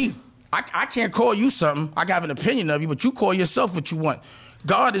 About me. I can't call you something. I can have an opinion of you, but you call yourself what you want.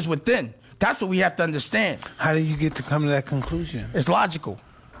 God is within. That's what we have to understand. How did you get to come to that conclusion? It's logical.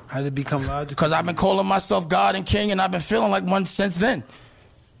 How did it become logical? Because I've been calling myself God and King, and I've been feeling like one since then.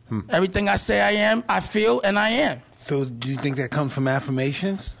 Everything I say I am, I feel, and I am. So do you think that comes from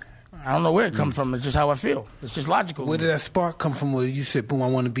affirmations? I don't know where it comes from. It's just how I feel. It's just logical. Where did that spark come from? Where you said, boom, I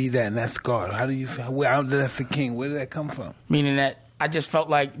want to be that, and that's God? How do you feel? That's the king. Where did that come from? Meaning that I just felt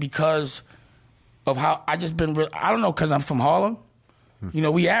like because of how I just been, I don't know, because I'm from Harlem. You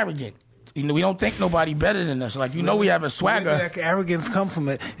know, we arrogant. You know, we don't think nobody better than us. Like, you know, we have a swagger. Where did that arrogance come from?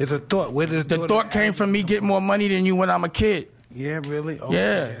 It's a thought. Where did the thought came from me getting more money than you when I'm a kid. Yeah, really? Oh,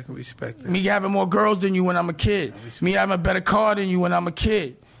 yeah. I can respect that. Me having more girls than you when I'm a kid. Me having a better car than you when I'm a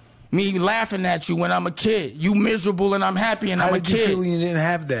kid. Me laughing at you when I'm a kid. You miserable and I'm happy and I'm a kid. How did you feel when you didn't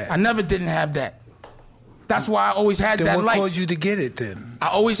have that? I never didn't have that. That's why I always had that light. Then what caused you to get it then? I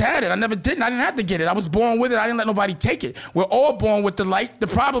always had it. I never didn't. I didn't have to get it. I was born with it. I didn't let nobody take it. We're all born with the light. The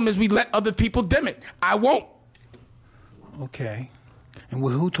problem is we let other people dim it. I won't. Okay. And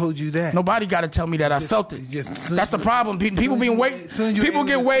who told you that? Nobody got to tell me that. I felt it. That's the problem. People being wait. People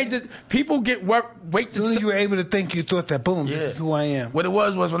get weighted. People get weighted. As soon as you were able to think, you thought that, boom, this is who I am. What it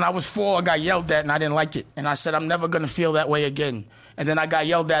was when I was 4, I got yelled at and I didn't like it. And I said, I'm never going to feel that way again. And then I got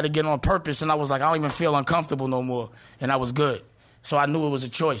yelled at again on purpose. And I was like, I don't even feel uncomfortable no more. And I was good. So I knew it was a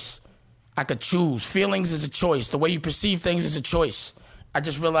choice. I could choose. Feelings is a choice. The way you perceive things is a choice. I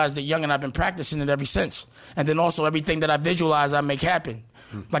just realized that young and I've been practicing it ever since. And then also everything that I visualize, I make happen.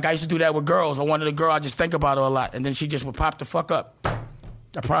 Like I used to do that with girls. I wanted a girl, I just think about her a lot. And then she just would pop the fuck up.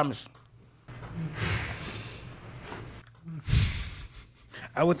 I promise.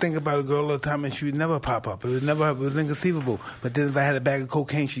 I would think about a girl all the time and she would never pop up. It was inconceivable. But then if I had a bag of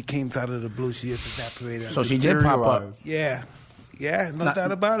cocaine, she came out of the blue. She just evaporated. So she did pop up. Yeah. Yeah, no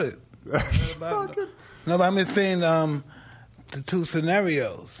doubt about it. No, but I'm just saying the two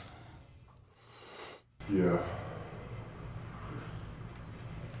scenarios. Yeah.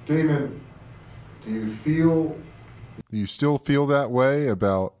 Damon, do you still feel that way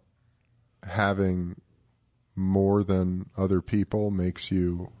about having more than other people makes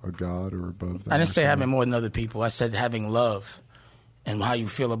you a god or above them? I didn't say having more than other people. I said having love and how you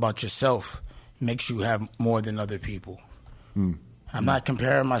feel about yourself makes you have more than other people. I'm not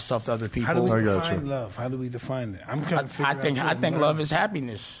comparing myself to other people. How do we define love? How do we define it? I'm trying to figure out. I think love is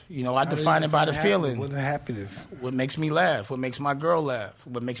happiness. You know, I define it by the feeling. What is happiness? What makes me laugh? What makes my girl laugh?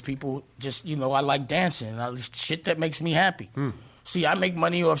 What makes people just, you know, I like dancing. Shit that makes me happy. See, I make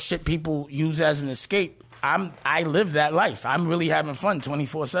money off shit people use as an escape. I live that life. I'm really having fun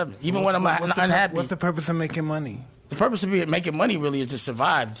 24/7, even when I'm unhappy. What's the purpose of making money? The purpose of making money really is to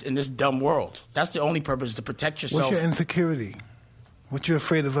survive in this dumb world. That's the only purpose, to protect yourself. What's your insecurity? What you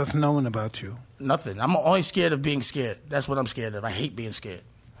afraid of us knowing about you? Nothing. I'm only scared of being scared. That's what I'm scared of. I hate being scared.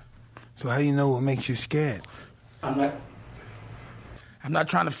 So how do you know what makes you scared? I'm not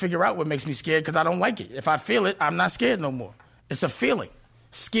trying to figure out what makes me scared because I don't like it. If I feel it, I'm not scared no more. It's a feeling.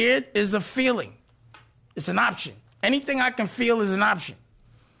 Scared is a feeling. It's an option. Anything I can feel is an option.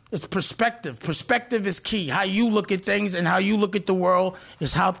 It's perspective. Perspective is key. How you look at things and how you look at the world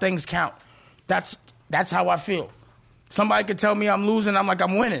is how things count. That's how I feel. Somebody could tell me I'm losing, I'm like,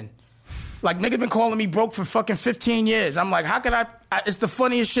 I'm winning. Like, nigga been calling me broke for fucking 15 years. I'm like, how could I it's the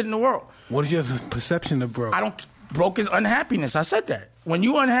funniest shit in the world. What is your perception of broke? Broke is unhappiness. I said that. When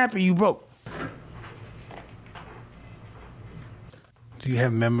you unhappy, you broke. Do you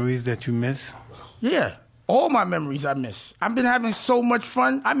have memories that you miss? Yeah. All my memories I miss. I've been having so much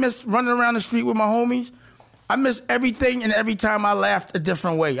fun. I miss running around the street with my homies. I miss everything, and every time I laughed a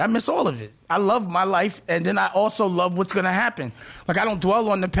different way. I miss all of it. I love my life, and then I also love what's going to happen. Like, I don't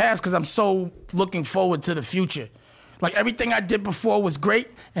dwell on the past because I'm so looking forward to the future. Like, everything I did before was great,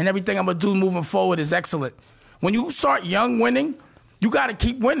 and everything I'm going to do moving forward is excellent. When you start young winning, you got to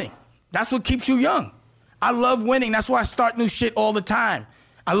keep winning. That's what keeps you young. I love winning. That's why I start new shit all the time.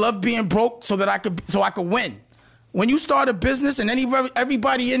 I love being broke so I could win. When you start a business, and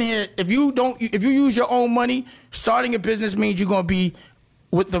everybody in here, if you use your own money, starting a business means you're going to be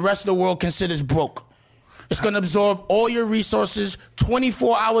what the rest of the world considers broke. It's going to absorb all your resources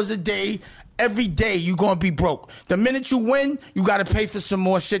 24 hours a day. Every day you're going to be broke. The minute you win, you got to pay for some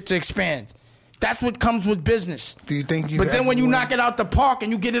more shit to expand. That's what comes with business. Do you think you? But then when you knock it out the park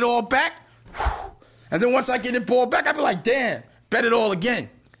and you get it all back, and then once I get it all back, I be like, damn, bet it all again.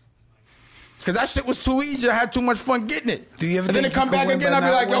 Because that shit was too easy. I had too much fun getting it. Do you ever and then it come back again, I'd be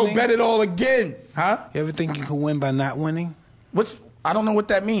like, yo, bet it all again. Huh? You ever think you can win by not winning? I don't know what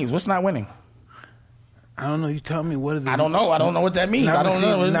that means. What's not winning? I don't know. You tell me. What is it? I don't know. I don't know what that means. I don't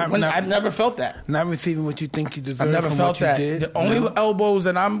know. I've never felt that. Not receiving what you think you deserve. I've never from felt what that. You did? The only elbows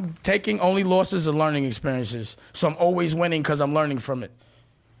that I'm taking, only losses are learning experiences. So I'm always winning because I'm learning from it.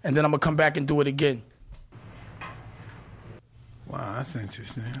 And then I'm going to come back and do it again. Wow, that's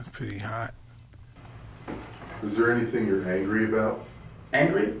interesting. That's pretty hot. Is there anything you're angry about?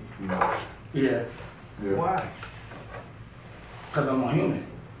 Angry? No. Yeah. Why? Because I'm a human.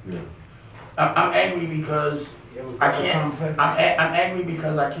 Yeah. I'm angry because I can't. I'm angry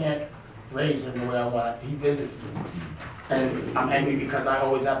because I can't raise him the way I want. He visits me, and I'm angry because I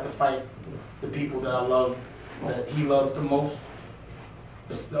always have to fight the people that I love, that he loves the most.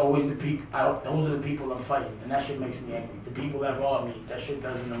 It's always the people. Those are the people I'm fighting, and that shit makes me angry. The people that rob me, that shit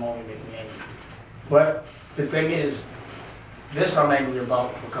does in the moment make me angry. But the thing is, this I'm angry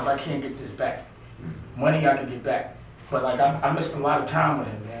about because I can't get this back. Money I can get back. But like I missed a lot of time with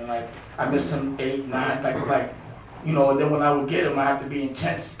him, man. Like I missed him 8, 9, like you know. And then when I would get him, I have to be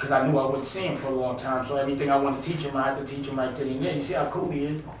intense because I knew I wouldn't see him for a long time. So everything I want to teach him, I have to teach him right then and there. You see how cool he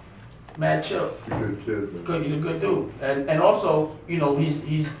is, mad chill. He's a good kid. Man. Good, he's a good dude. And also, you know,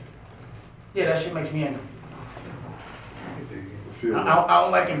 he's yeah, that shit makes me angry. I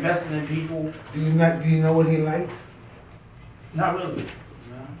don't like investing in people. Do you know what he likes? Not really.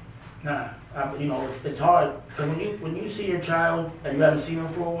 No. Nah. You know, it's hard because when you see your child and you haven't seen him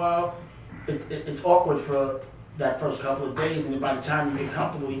for a while, it's awkward for that first couple of days, and then by the time you get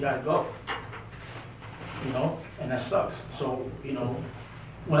comfortable, you gotta go. You know, and that sucks. So you know,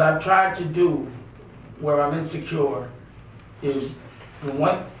 what I've tried to do, where I'm insecure, is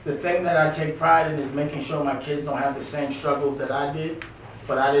the thing that I take pride in is making sure my kids don't have the same struggles that I did,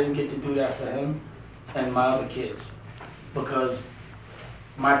 but I didn't get to do that for him and my other kids because.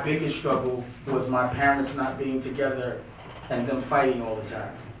 My biggest struggle was my parents not being together and them fighting all the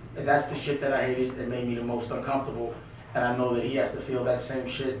time. And that's the shit that I hated and made me the most uncomfortable. And I know that he has to feel that same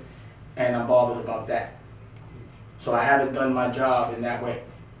shit, and I'm bothered about that. So I haven't done my job in that way.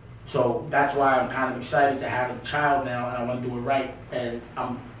 So that's why I'm kind of excited to have a child now, and I want to do it right. And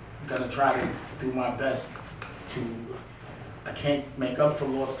I'm going to try to do my best I can't make up for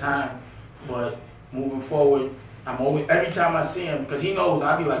lost time, but moving forward, I'm always, every time I see him, because he knows,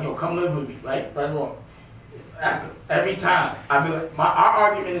 I'll be like, yo, come live with me, right? Right or wrong. Ask him. Every time. I'll be like, our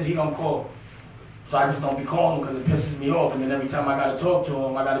argument is he don't call. So I just don't be calling him because it pisses me off. And then every time I got to talk to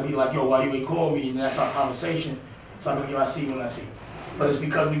him, I got to be like, yo, why you ain't call me? And that's our conversation. So I'm like, yo, I see you when I see you. But it's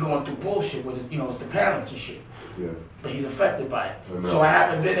because we going through bullshit with it, you know, it's the parents and shit. Yeah. But he's affected by it. So I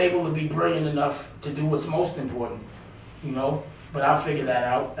haven't been able to be brilliant enough to do what's most important, you know? But I'll figure that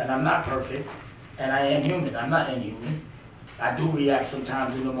out, and I'm not perfect. And I am human. I'm not inhuman. I do react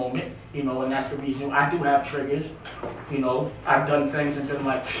sometimes in the moment, you know, and that's the reason I do have triggers. You know, I've done things and been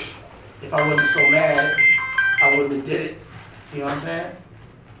like, if I wasn't so mad, I wouldn't have did it. You know what I'm saying?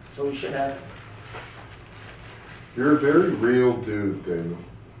 So we should have. You're a very real dude, Daniel.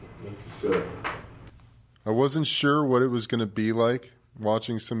 What to say? I wasn't sure what it was going to be like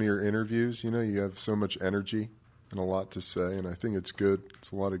watching some of your interviews. You know, you have so much energy and a lot to say, and I think it's good.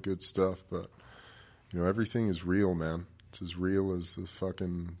 It's a lot of good stuff, but... You know, everything is real, man. It's as real as the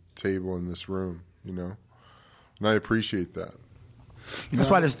fucking table in this room, you know? And I appreciate that. That's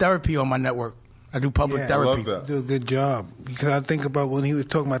why there's therapy on my network. I do public therapy. I love that. You do a good job. Because I think about, when he was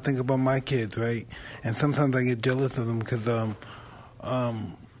talking, I think about my kids, right? And sometimes I get jealous of them because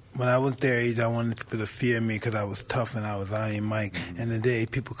when I was their age, I wanted people to fear me because I was tough and I was Iron Mike. And today,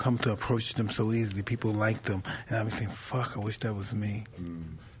 people come to approach them so easily. People like them. And I'm saying, fuck, I wish that was me.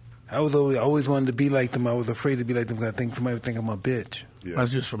 I was always wanted to be like them. I was afraid to be like them because I think somebody would think I'm a bitch. Yeah. I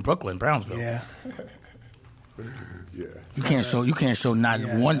was just from Brooklyn, Brownsville. Yeah. Yeah. You can't show not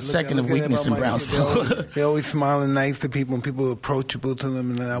 1 second of weakness in Brownsville. They always smiling nice to people, and people were approachable to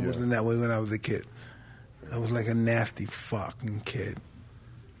them, and I wasn't that way when I was a kid. I was like a nasty fucking kid.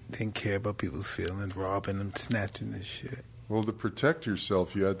 Didn't care about people's feelings, robbing them, snatching this shit. Well, to protect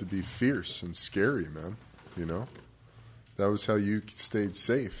yourself, you had to be fierce and scary, man. You know? That was how you stayed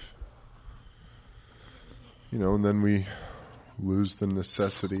safe. You know, and then we lose the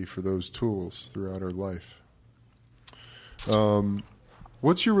necessity for those tools throughout our life.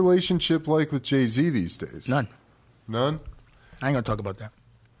 What's your relationship like with Jay-Z these days? None. None? I ain't gonna talk about that.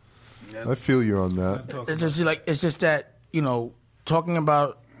 I feel you on that. It's just that, you know, talking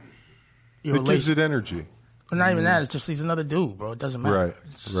about your It gives it energy. But not even that. It's just he's another dude, bro. It doesn't matter. Right,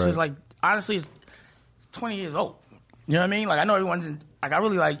 It's right. just like, honestly, it's 20 years old. You know what I mean? Like, I know everyone's like, I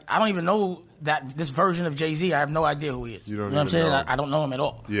really like, I don't even know that this version of Jay-Z. I have no idea who he is. You don't know what I'm even saying? know. I don't know him at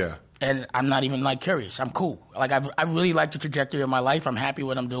all. Yeah. And I'm not even like curious. I'm cool. Like, I really like the trajectory of my life. I'm happy with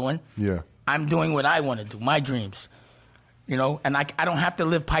what I'm doing. Yeah. I'm doing what I want to do, my dreams. You know, and I don't have to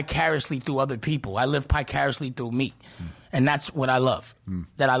live vicariously through other people. I live vicariously through me. And that's what I love.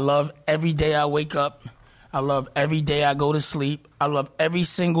 That I love every day I wake up. I love every day I go to sleep. I love every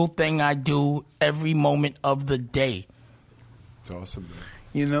single thing I do every moment of the day. It's awesome, man.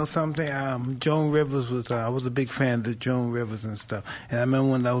 You know something? Joan Rivers was. I was a big fan of Joan Rivers and stuff. And I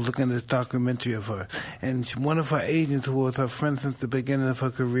remember when I was looking at this documentary of her, and one of her agents, who was her friend since the beginning of her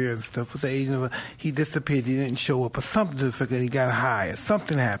career and stuff, was the agent of her. He disappeared. He didn't show up, or something to the fact that he got high, or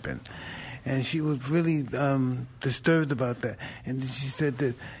something happened, and she was really disturbed about that. And she said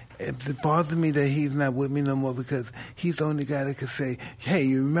that it bothers me that he's not with me no more because he's the only guy that could say, "Hey,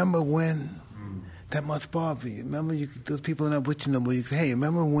 you remember when?" That must bother you. Remember, those people are not with you no more. You say, hey,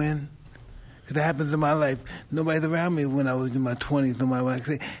 remember when? Because that happens in my life. Nobody's around me when I was in my 20s. Nobody would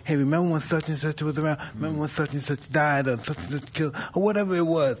say, hey, remember when such and such was around? Remember when such and such died or such and such killed? Or whatever it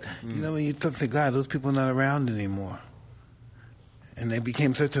was. You know, when you start to say, God, those people are not around anymore. And they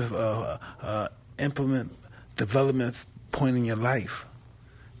became such a development point in your life.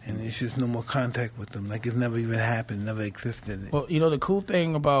 And it's just no more contact with them. Like it's never even happened, never existed. Well, you know, the cool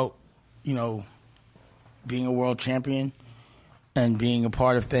thing about, you know, being a world champion and being a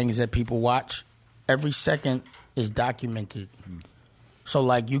part of things that people watch, every second is documented. So,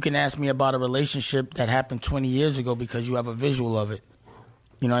 like, you can ask me about a relationship that happened 20 years ago because you have a visual of it.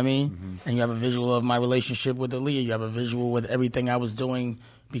 You know what I mean? And you have a visual of my relationship with Aaliyah. You have a visual with everything I was doing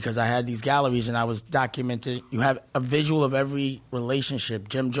because I had these galleries and I was documented. You have a visual of every relationship.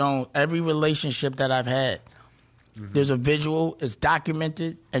 Jim Jones, every relationship that I've had. There's a visual, it's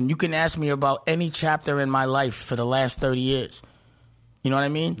documented, and you can ask me about any chapter in my life for the last 30 years. You know what I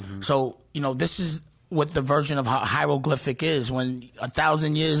mean? So, you know, this is what the version of hieroglyphic is. When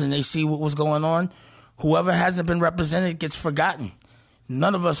 1,000 years and they see what was going on, whoever hasn't been represented gets forgotten.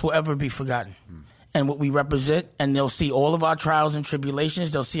 None of us will ever be forgotten. And what we represent, and they'll see all of our trials and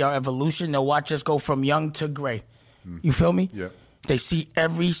tribulations, they'll see our evolution, they'll watch us go from young to gray. You feel me? Yeah. They see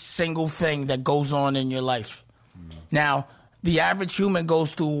every single thing that goes on in your life. Now, the average human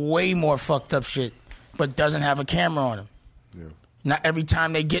goes through way more fucked up shit, but doesn't have a camera on them. Yeah. Not every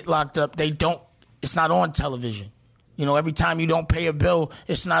time they get locked up, it's not on television. You know, every time you don't pay a bill,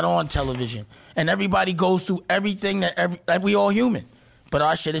 it's not on television. And everybody goes through everything that we all human. But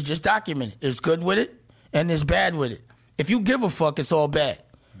our shit is just documented. There's good with it, and there's bad with it. If you give a fuck, it's all bad.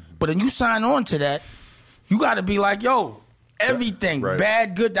 But when you sign on to that, you got to be like, yo, everything, right.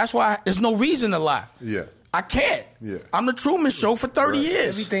 Bad, good. That's why there's no reason to lie. Yeah. I can't. Yeah. I'm the Truman Show for 30 years.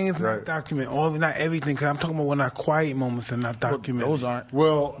 Everything is not documented. Not everything, because I'm talking about when our quiet moments are not documented. Those aren't.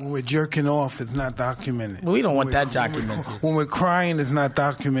 Well, when we're jerking off, it's not documented. We don't want that documented. When we're crying, it's not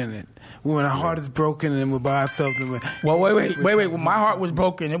documented. When our heart is broken and we're by ourselves. And wait. When my heart was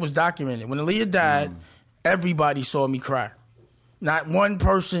broken, it was documented. When Aaliyah died, everybody saw me cry. Not one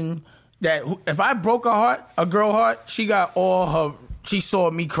person if I broke a girl heart, she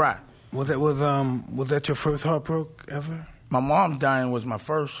saw me cry. Was that your first heartbreak ever? My mom's dying was my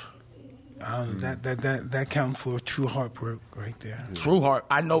first. That counts for a true heartbreak right there. True heart.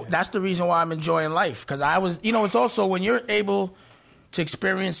 I know that's the reason why I'm enjoying life. Because I was, it's also when you're able to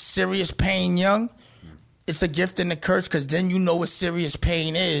experience serious pain young, it's a gift and a curse because then you know what serious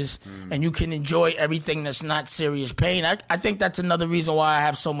pain is and you can enjoy everything that's not serious pain. I think that's another reason why I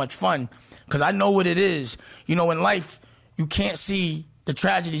have so much fun because I know what it is. In life, you can't see the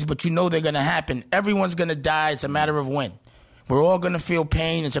tragedies, but you know they're going to happen. Everyone's going to die. It's a matter of when. We're all going to feel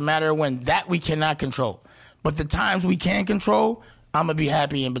pain. It's a matter of when. That we cannot control. But the times we can control, I'm going to be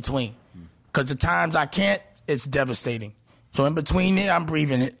happy in between. Because the times I can't, it's devastating. So in between there, I'm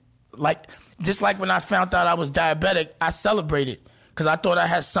breathing it. Just like when I found out I was diabetic, I celebrated because I thought I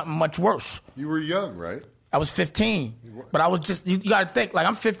had something much worse. You were young, right? I was 15, but I was just, you got to think, like,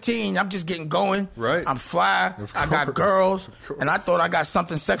 I'm 15, I'm just getting going. Right. I'm fly, I got girls, and I thought I got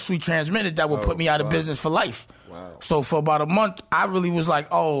something sexually transmitted that would put me out of business for life. Wow. So for about a month, I really was like,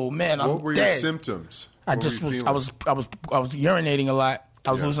 oh, man, I'm dead. What were your symptoms? I was urinating a lot.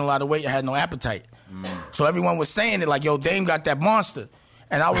 I was losing a lot of weight. I had no appetite. So everyone was saying it like, yo, Dame got that monster.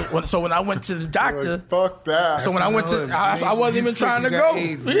 And when I went to the doctor, like, fuck that. So when I went to, I wasn't even trying to go.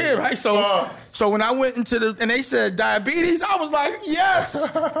 AIDS, yeah, right. So when I went into and they said diabetes, I was like, yes.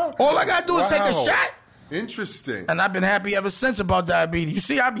 All I gotta do is take a shot. Interesting. And I've been happy ever since about diabetes. You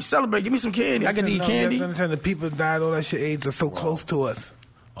see, I be celebrating. Give me some candy. I can eat candy. You understand the people that died, all that shit, AIDS are so close to us.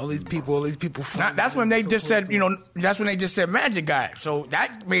 All these people. That's when they just said, that's when they just said Magic guy. So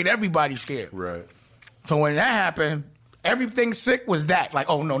that made everybody scared. Right. So when that happened, everything sick was that. Like,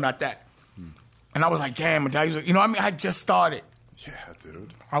 oh, no, not that. And I was like, damn, I just started. Yeah,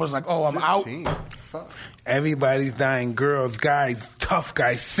 dude. I was like, oh, I'm 15. out. Fuck. Everybody's dying. Girls, guys, tough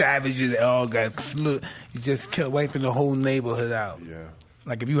guys, savages, all guys. Look, you just wiping the whole neighborhood out. Yeah.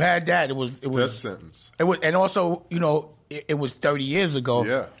 Like, if you had that, it was Death sentence. It was, and also, it was 30 years ago.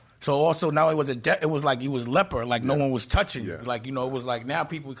 Yeah. So also, not only was it it was like you was leper. Like, no one was touching you. Yeah. Like, it was like now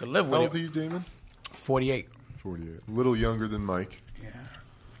people could live with How it. old are you, Damon? 48. 48. A little younger than Mike.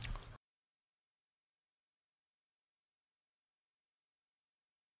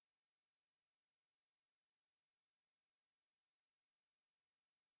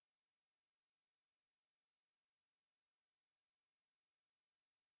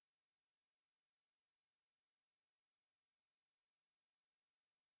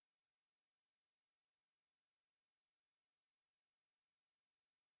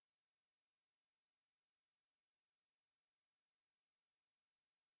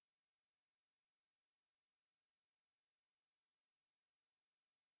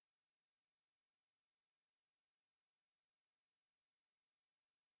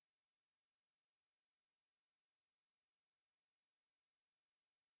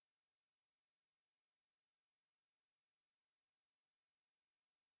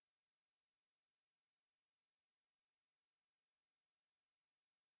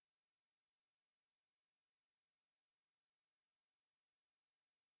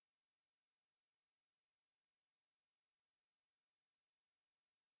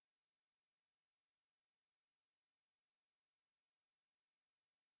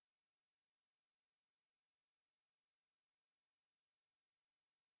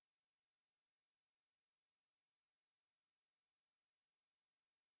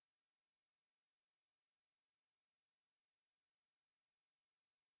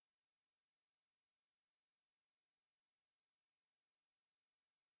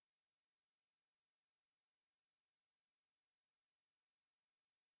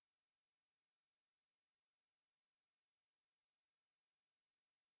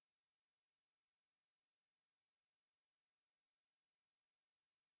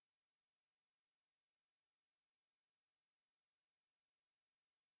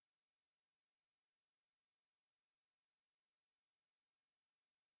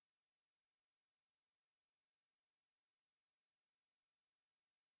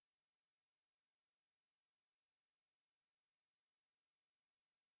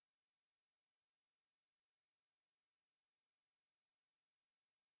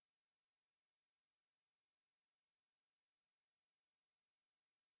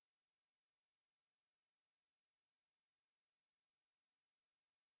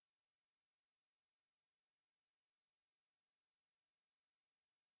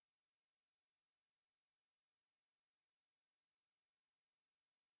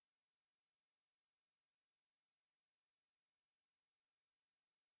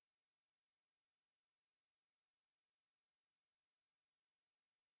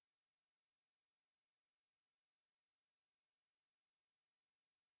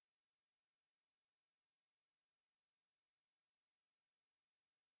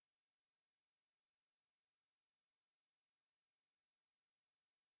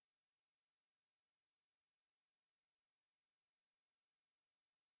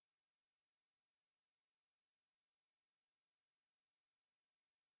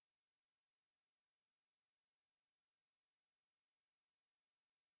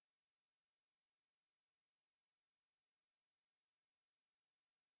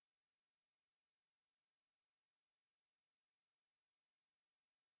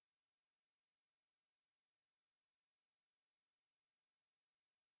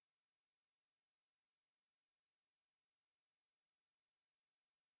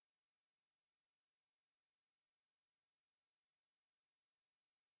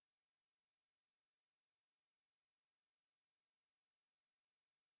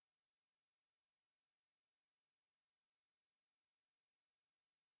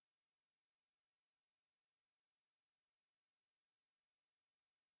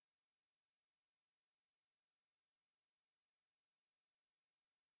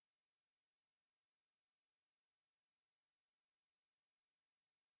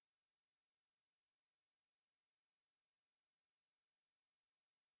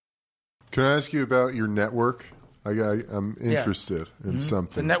 Can I ask you about your network? I'm interested in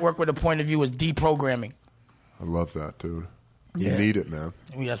something. The network with a point of view is deprogramming. I love that, dude. You need it, man.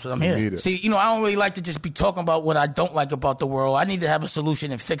 That's what I'm here. See, I don't really like to just be talking about what I don't like about the world. I need to have a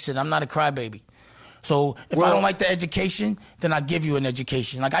solution and fix it. I'm not a crybaby. So if I don't like the education, then I give you an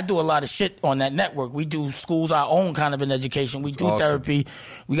education. Like I do a lot of shit on that network. We do schools our own kind of an education. We do therapy.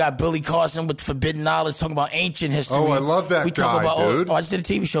 We got Billy Carson with Forbidden Knowledge talking about ancient history. Oh, I love that we guy, talk about, dude. I just did a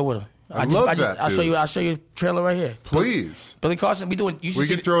TV show with him. I love that, dude. I'll show you a trailer right here. Please. Billy Carson, we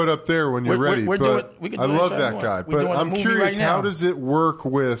can throw it up there when you're ready. We can I love that guy. But I'm curious, how does it work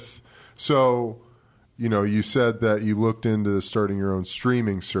with... So, you said that you looked into starting your own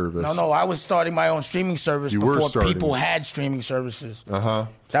streaming service. No, I was starting my own streaming service before people had streaming services. Uh-huh.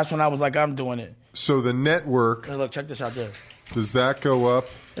 That's when I was like, I'm doing it. So the network... Hey, look, check this out there. Does that go up?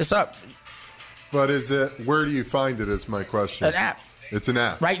 It's up. But where do you find it is my question. An app. It's an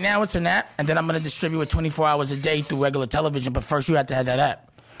app. Right now, it's an app, and then I'm going to distribute it 24 hours a day through regular television. But first, you have to have that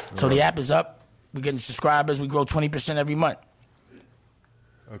app. So the app is up. We're getting subscribers. We grow 20% every month.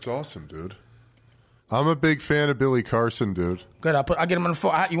 That's awesome, dude. I'm a big fan of Billy Carson, dude. Good. I'll get him on the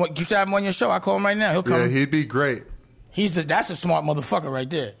phone. You should have him on your show. I'll call him right now. He'll come. Yeah, he'd be great. That's a smart motherfucker right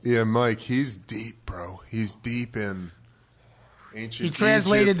there. Yeah, Mike, he's deep, bro. He's deep in ancient He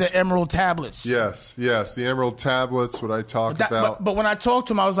translated Egypt. the Emerald Tablets. Yes, the Emerald Tablets, what I talked about. But when I talked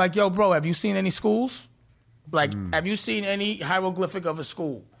to him, I was like, yo, bro, have you seen any schools? Like, have you seen any hieroglyphic of a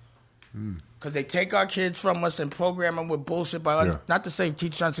school? Because they take our kids from us and program them with bullshit not to say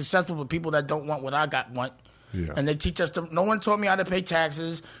teachers unsuccessful, but people that don't want what I want. Yeah. And they teach us no one taught me how to pay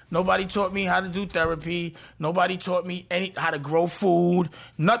taxes. Nobody taught me how to do therapy. Nobody taught me how to grow food.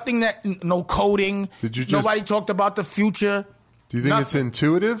 No coding. Nobody talked about the future. Do you think it's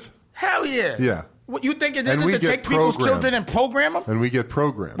intuitive? Hell yeah. Yeah. What you think it is to take people's children and program them? And we get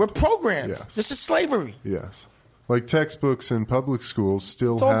programmed. We're programmed. Yes. This is slavery. Yes. Like textbooks in public schools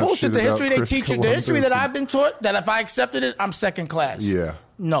still so have bullshit. shit The history about they teach you, the history that I've been taught, that if I accepted it, I'm second class. Yeah.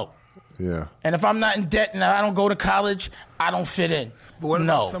 No. Yeah. And if I'm not in debt and I don't go to college, I don't fit in. But what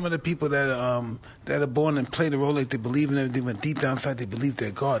about some of the people that are born and play the role like they believe in everything, but deep down inside they believe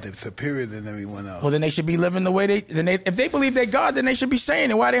they're God, they're superior than everyone else? Well, then they should be living the way if they believe they're God, then they should be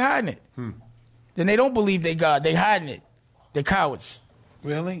saying it. Why are they hiding it? Then they don't believe they're God. They hiding it. They're cowards.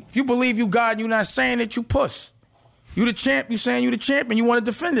 Really? If you believe you God and you're not saying it, you puss. You the champ, you saying you the champ, and you want to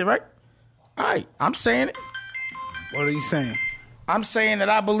defend it, right? All right, I'm saying it. What are you saying? I'm saying that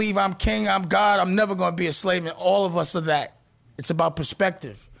I believe I'm king, I'm God, I'm never going to be a slave, and all of us are that. It's about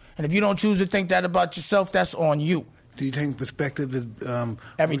perspective. And if you don't choose to think that about yourself, that's on you. Do you think perspective is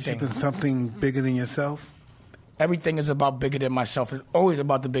everything? Something bigger than yourself? Everything is about bigger than myself. It's always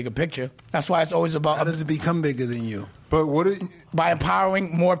about the bigger picture. That's why it's always about... How does it become bigger than you? But by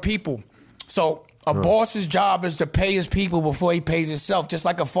empowering more people. So a boss's job is to pay his people before he pays himself, just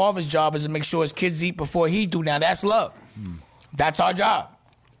like a father's job is to make sure his kids eat before he do. Now, that's love. That's our job.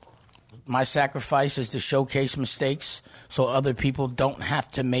 My sacrifice is to showcase mistakes so other people don't have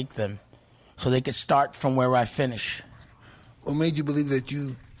to make them, so they can start from where I finish. What made you believe that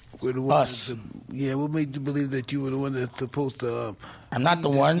you were the one? Us. What made you believe that you were the one that's supposed to? I'm not the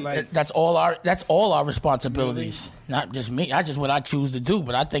one. That's all our responsibilities, really? Not just me. That's just what I choose to do.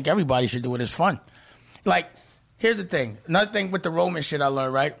 But I think everybody should do it. It's fun. Like, here's the thing. Another thing with the Roman shit I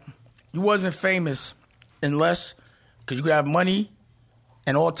learned, right? You wasn't famous unless, because you could have money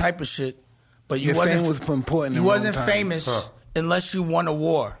and all type of shit, but you wasn't. Fame was important. You wasn't famous unless you won a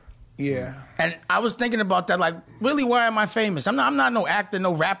war. Yeah. And I was thinking about that, like, really, why am I famous? I'm not no actor,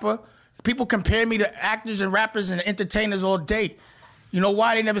 no rapper. People compare me to actors and rappers and entertainers all day. You know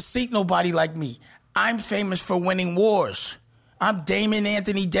why? They never seek nobody like me. I'm famous for winning wars. I'm Damon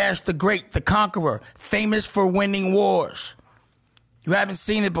Anthony Dash the Great, the Conqueror, famous for winning wars. You haven't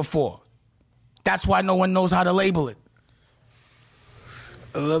seen it before. That's why no one knows how to label it.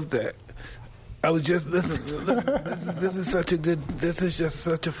 I love that. I was just listen. This is just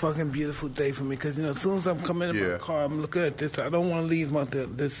such a fucking beautiful day for me because as soon as I'm coming in my car, I'm looking at this. I don't want to leave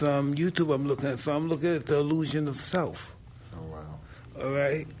this YouTube I'm looking at, so I'm looking at the illusion of self. Oh wow! All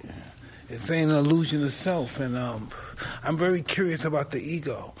right, it's saying an illusion of self, and I'm very curious about the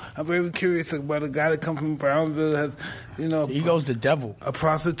ego. I'm very curious about a guy that comes from Brownsville has, the ego's the devil. A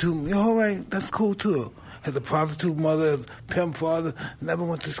prostitute. All right, that's cool too. Has a prostitute mother, pimp father, never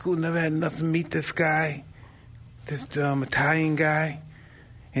went to school, never had nothing. Meet this guy, this Italian guy,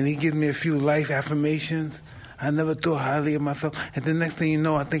 and he gives me a few life affirmations. I never thought highly of myself. And the next thing you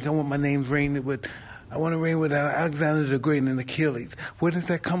know, I think I want my name rated with I want to reign with Alexander the Great and Achilles. Where does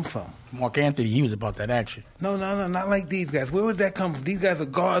that come from? Mark Anthony, he was about that action. No, not like these guys. Where would that come from? These guys are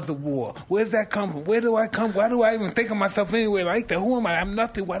gods of war. Where does that come from? Where do I come? Why do I even think of myself anywhere like that? Who am I? I'm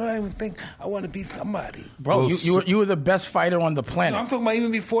nothing. Why do I even think I want to be somebody? Bro, you were the best fighter on the planet. No, I'm talking about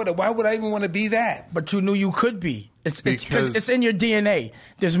even before that. Why would I even want to be that? But you knew you could be. It's in your DNA.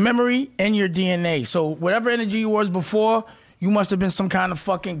 There's memory in your DNA. So whatever energy you was before, you must have been some kind of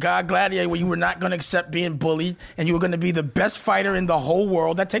fucking god gladiator where you were not going to accept being bullied and you were going to be the best fighter in the whole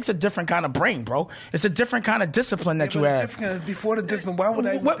world. That takes a different kind of brain, bro. It's a different kind of discipline that you have. Before the discipline, why would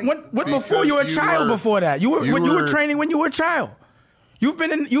I? What before you were a child? Before that, you were training when you were a child. You've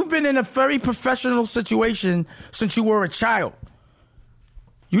been in a very professional situation since you were a child.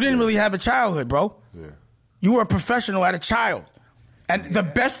 You didn't really have a childhood, bro. Yeah. You were a professional at a child, and the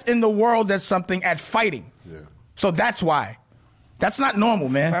best in the world at something at fighting. Yeah. So that's why. That's not normal,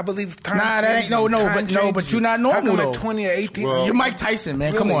 man. I believe time that ain't but you're not normal. How come though. At 20 or 18? Well, you're Mike Tyson,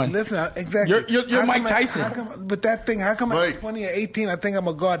 man. Really, Come on. Listen, exactly. You're Mike Tyson. But that thing, how come Mike. at 20 or 18 I think I'm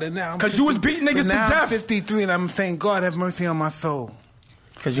a god and now I'm Because you was beating niggas to now death. I'm 53 and I'm saying, God have mercy on my soul.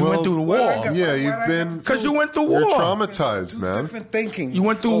 Because you went through the war. Because you went through war. You're traumatized, man. Different thinking. You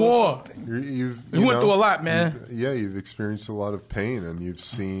went through war. You went through a lot, man. You've experienced a lot of pain and you've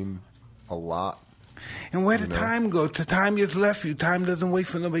seen a lot. And where did time go? The time just left you. Time doesn't wait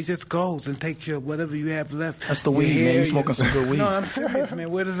for nobody. It just goes and takes your whatever you have left. That's the weed, man. You smoking some good weed. No, I'm serious, man.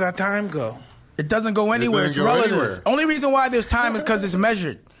 Where does our time go? It doesn't go anywhere. It's relative. Only reason why there's time is because it's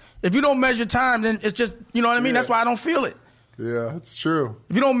measured. If you don't measure time, then it's just, you know what I mean? Yeah. That's why I don't feel it. Yeah, it's true.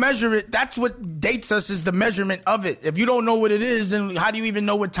 If you don't measure it, that's what dates us is the measurement of it. If you don't know what it is, then how do you even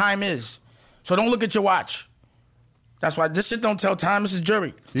know what time is? So don't look at your watch. That's why this shit don't tell time. This is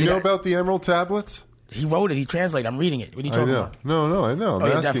jury. You know about the Emerald Tablets? He wrote it. He translated. I'm reading it. What are you talking about? No, I know. I'm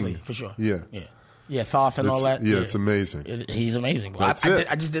asking. Definitely, for sure. Yeah. Thoth and all that. Yeah, it's amazing. He's amazing. I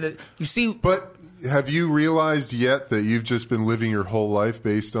just did it. You see, but have you realized yet that you've just been living your whole life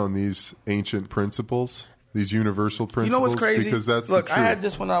based on these ancient principles, these universal principles? You know what's crazy? Because that's Look, the truth. I had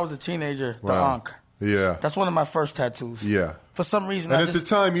this when I was a teenager. The Ankh. Yeah. That's one of my first tattoos. Yeah. For some reason, and at the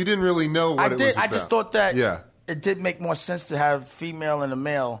time, you didn't really know what it was about. I just thought that. Yeah. It did make more sense to have female and a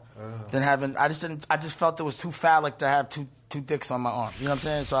male than having. I just felt it was too phallic to have two dicks on my arm. You know what I'm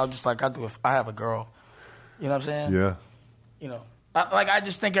saying? So I was just like, I have a girl. You know what I'm saying? Yeah. You know, I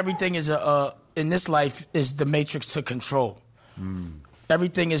just think everything is in this life is the matrix to control.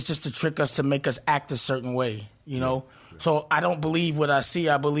 Everything is just to trick us to make us act a certain way. You know, so I don't believe what I see.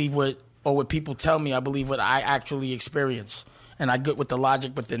 I believe what people tell me. I believe what I actually experience, and I get with the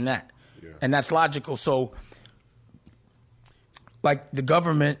logic within that, and that's logical. So. Like the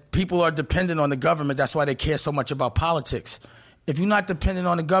government, people are dependent on the government. That's why they care so much about politics. If you're not dependent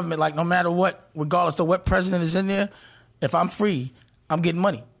on the government, like no matter what, regardless of what president is in there, if I'm free, I'm getting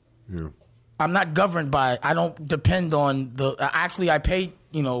money. Yeah. I'm not governed by, I don't depend on I pay,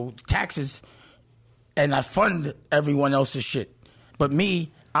 taxes and I fund everyone else's shit. But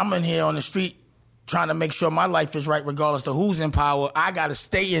me, I'm in here on the street trying to make sure my life is right regardless of who's in power. I got to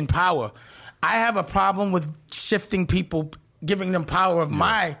stay in power. I have a problem with shifting people, giving them power of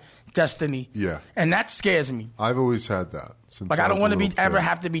my destiny. Yeah. And that scares me. I've always had that since I don't want to ever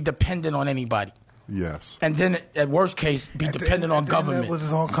have to be dependent on anybody. Yes. And then at worst case, be dependent on government. That's what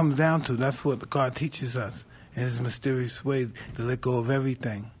it all comes down to. That's what God teaches us in his mysterious way, to let go of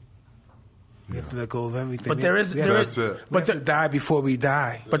everything. We have to let go of everything. But that's it. We have to die before we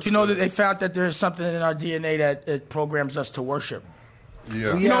die. But you know that they found that there is something in our DNA that it programs us to worship.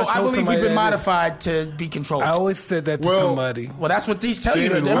 Yeah. I believe we've been modified to be controlled. I always said that to somebody. Well, that's what these tell you.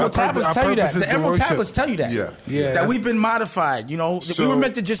 David, The Emerald Tablets tell you that. The Emerald Tablets tell you that. Yeah. That we've been modified. We were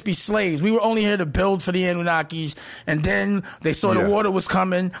meant to just be slaves. We were only here to build for the Anunnakis. And then they saw the water was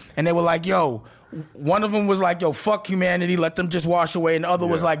coming, and they were like, yo, one of them was like, yo, fuck humanity, let them just wash away. And the other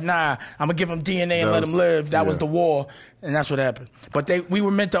was like, nah, I'm going to give them DNA and let them live. That was the war. And that's what happened. But we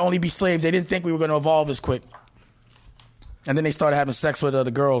were meant to only be slaves. They didn't think we were going to evolve as quick. And then they started having sex with other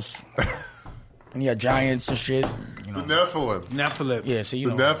girls. And you had giants and shit. The Nephilim. Yeah, so the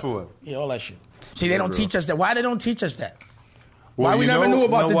Nephilim. Yeah, all that shit. See, they don't teach us that. Why they don't teach us that? Well, why we never knew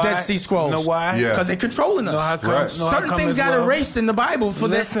about the Dead Sea Scrolls? You know why? Yeah. Because they're controlling us. Certain things got erased in the Bible for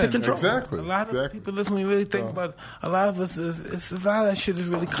that to control. Exactly. A lot of people, listen, when you really think about it, a lot of us, a lot of that shit is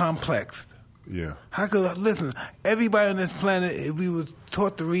really complex. Yeah. Listen, everybody on this planet, if we were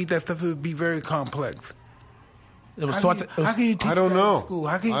taught to read that stuff, it would be very complex. How can you teach I don't that know. in school?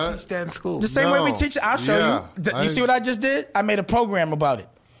 How can you teach that in school? The same way we teach it. I'll show you. You see what I just did? I made a program about it.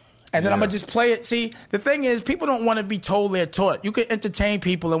 And then I'm going to just play it. See, the thing is, people don't want to be told they're taught. You can entertain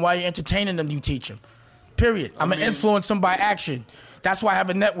people, and while you're entertaining them, you teach them. period. I'm going to influence them by action. That's why I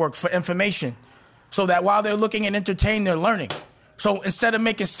have a network for information. So that while they're looking and entertained, they're learning. So instead of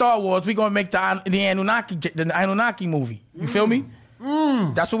making Star Wars, we're going to make the Anunnaki movie. You feel me?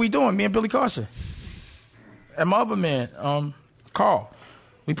 That's what we doing, me and Billy Carson. And my other man, Carl.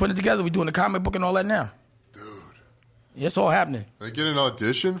 We putting it together. We doing the comic book and all that now. Dude. It's all happening. Can I get an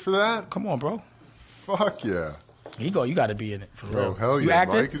audition for that? Come on, bro. Fuck yeah. Here you go. You got to be in it. For real. Oh, hell You yeah.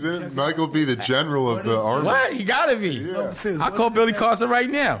 acting? Mike is in it. Mike will be the general of the army. What? He got to be. Yeah. I'll call Billy Carson right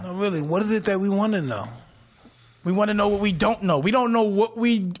now. No, really. What is it that we want to know? We want to know what we don't know. We don't know what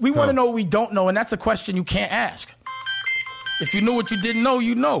we want to know what we don't know, and that's a question you can't ask. If you knew what you didn't know,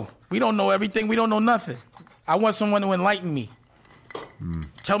 you know. We don't know everything. We don't know nothing. I want someone to enlighten me.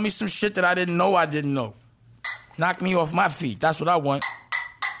 Tell me some shit that I didn't know. Knock me off my feet. That's what I want.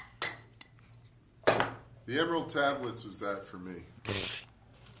 The Emerald Tablets was that for me.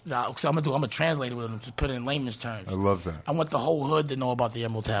 Nah, so I'm gonna translate it with them to put it in layman's terms. I love that. I want the whole hood to know about the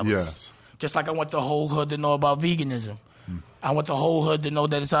Emerald Tablets. Yes. Just like I want the whole hood to know about veganism. I want the whole hood to know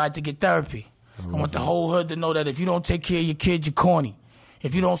that it's all right to get therapy. I want the whole hood to know that if you don't take care of your kids, you're corny.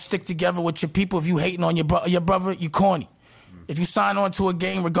 If you don't stick together with your people, if you hating on your brother, you're corny. If you sign on to a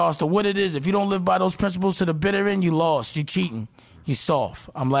game, regardless of what it is, if you don't live by those principles to the bitter end, you lost. You're cheating. You're soft.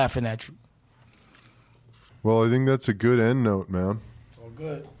 I'm laughing at you. Well, I think that's a good end note, man. All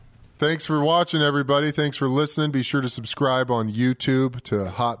good. Thanks for watching, everybody. Thanks for listening. Be sure to subscribe on YouTube to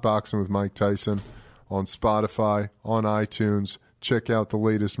Hotboxing with Mike Tyson, on Spotify, on iTunes. Check out the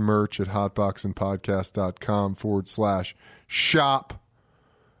latest merch at hotboxingpodcast.com/shop.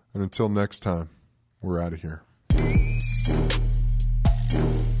 And until next time, we're out of here.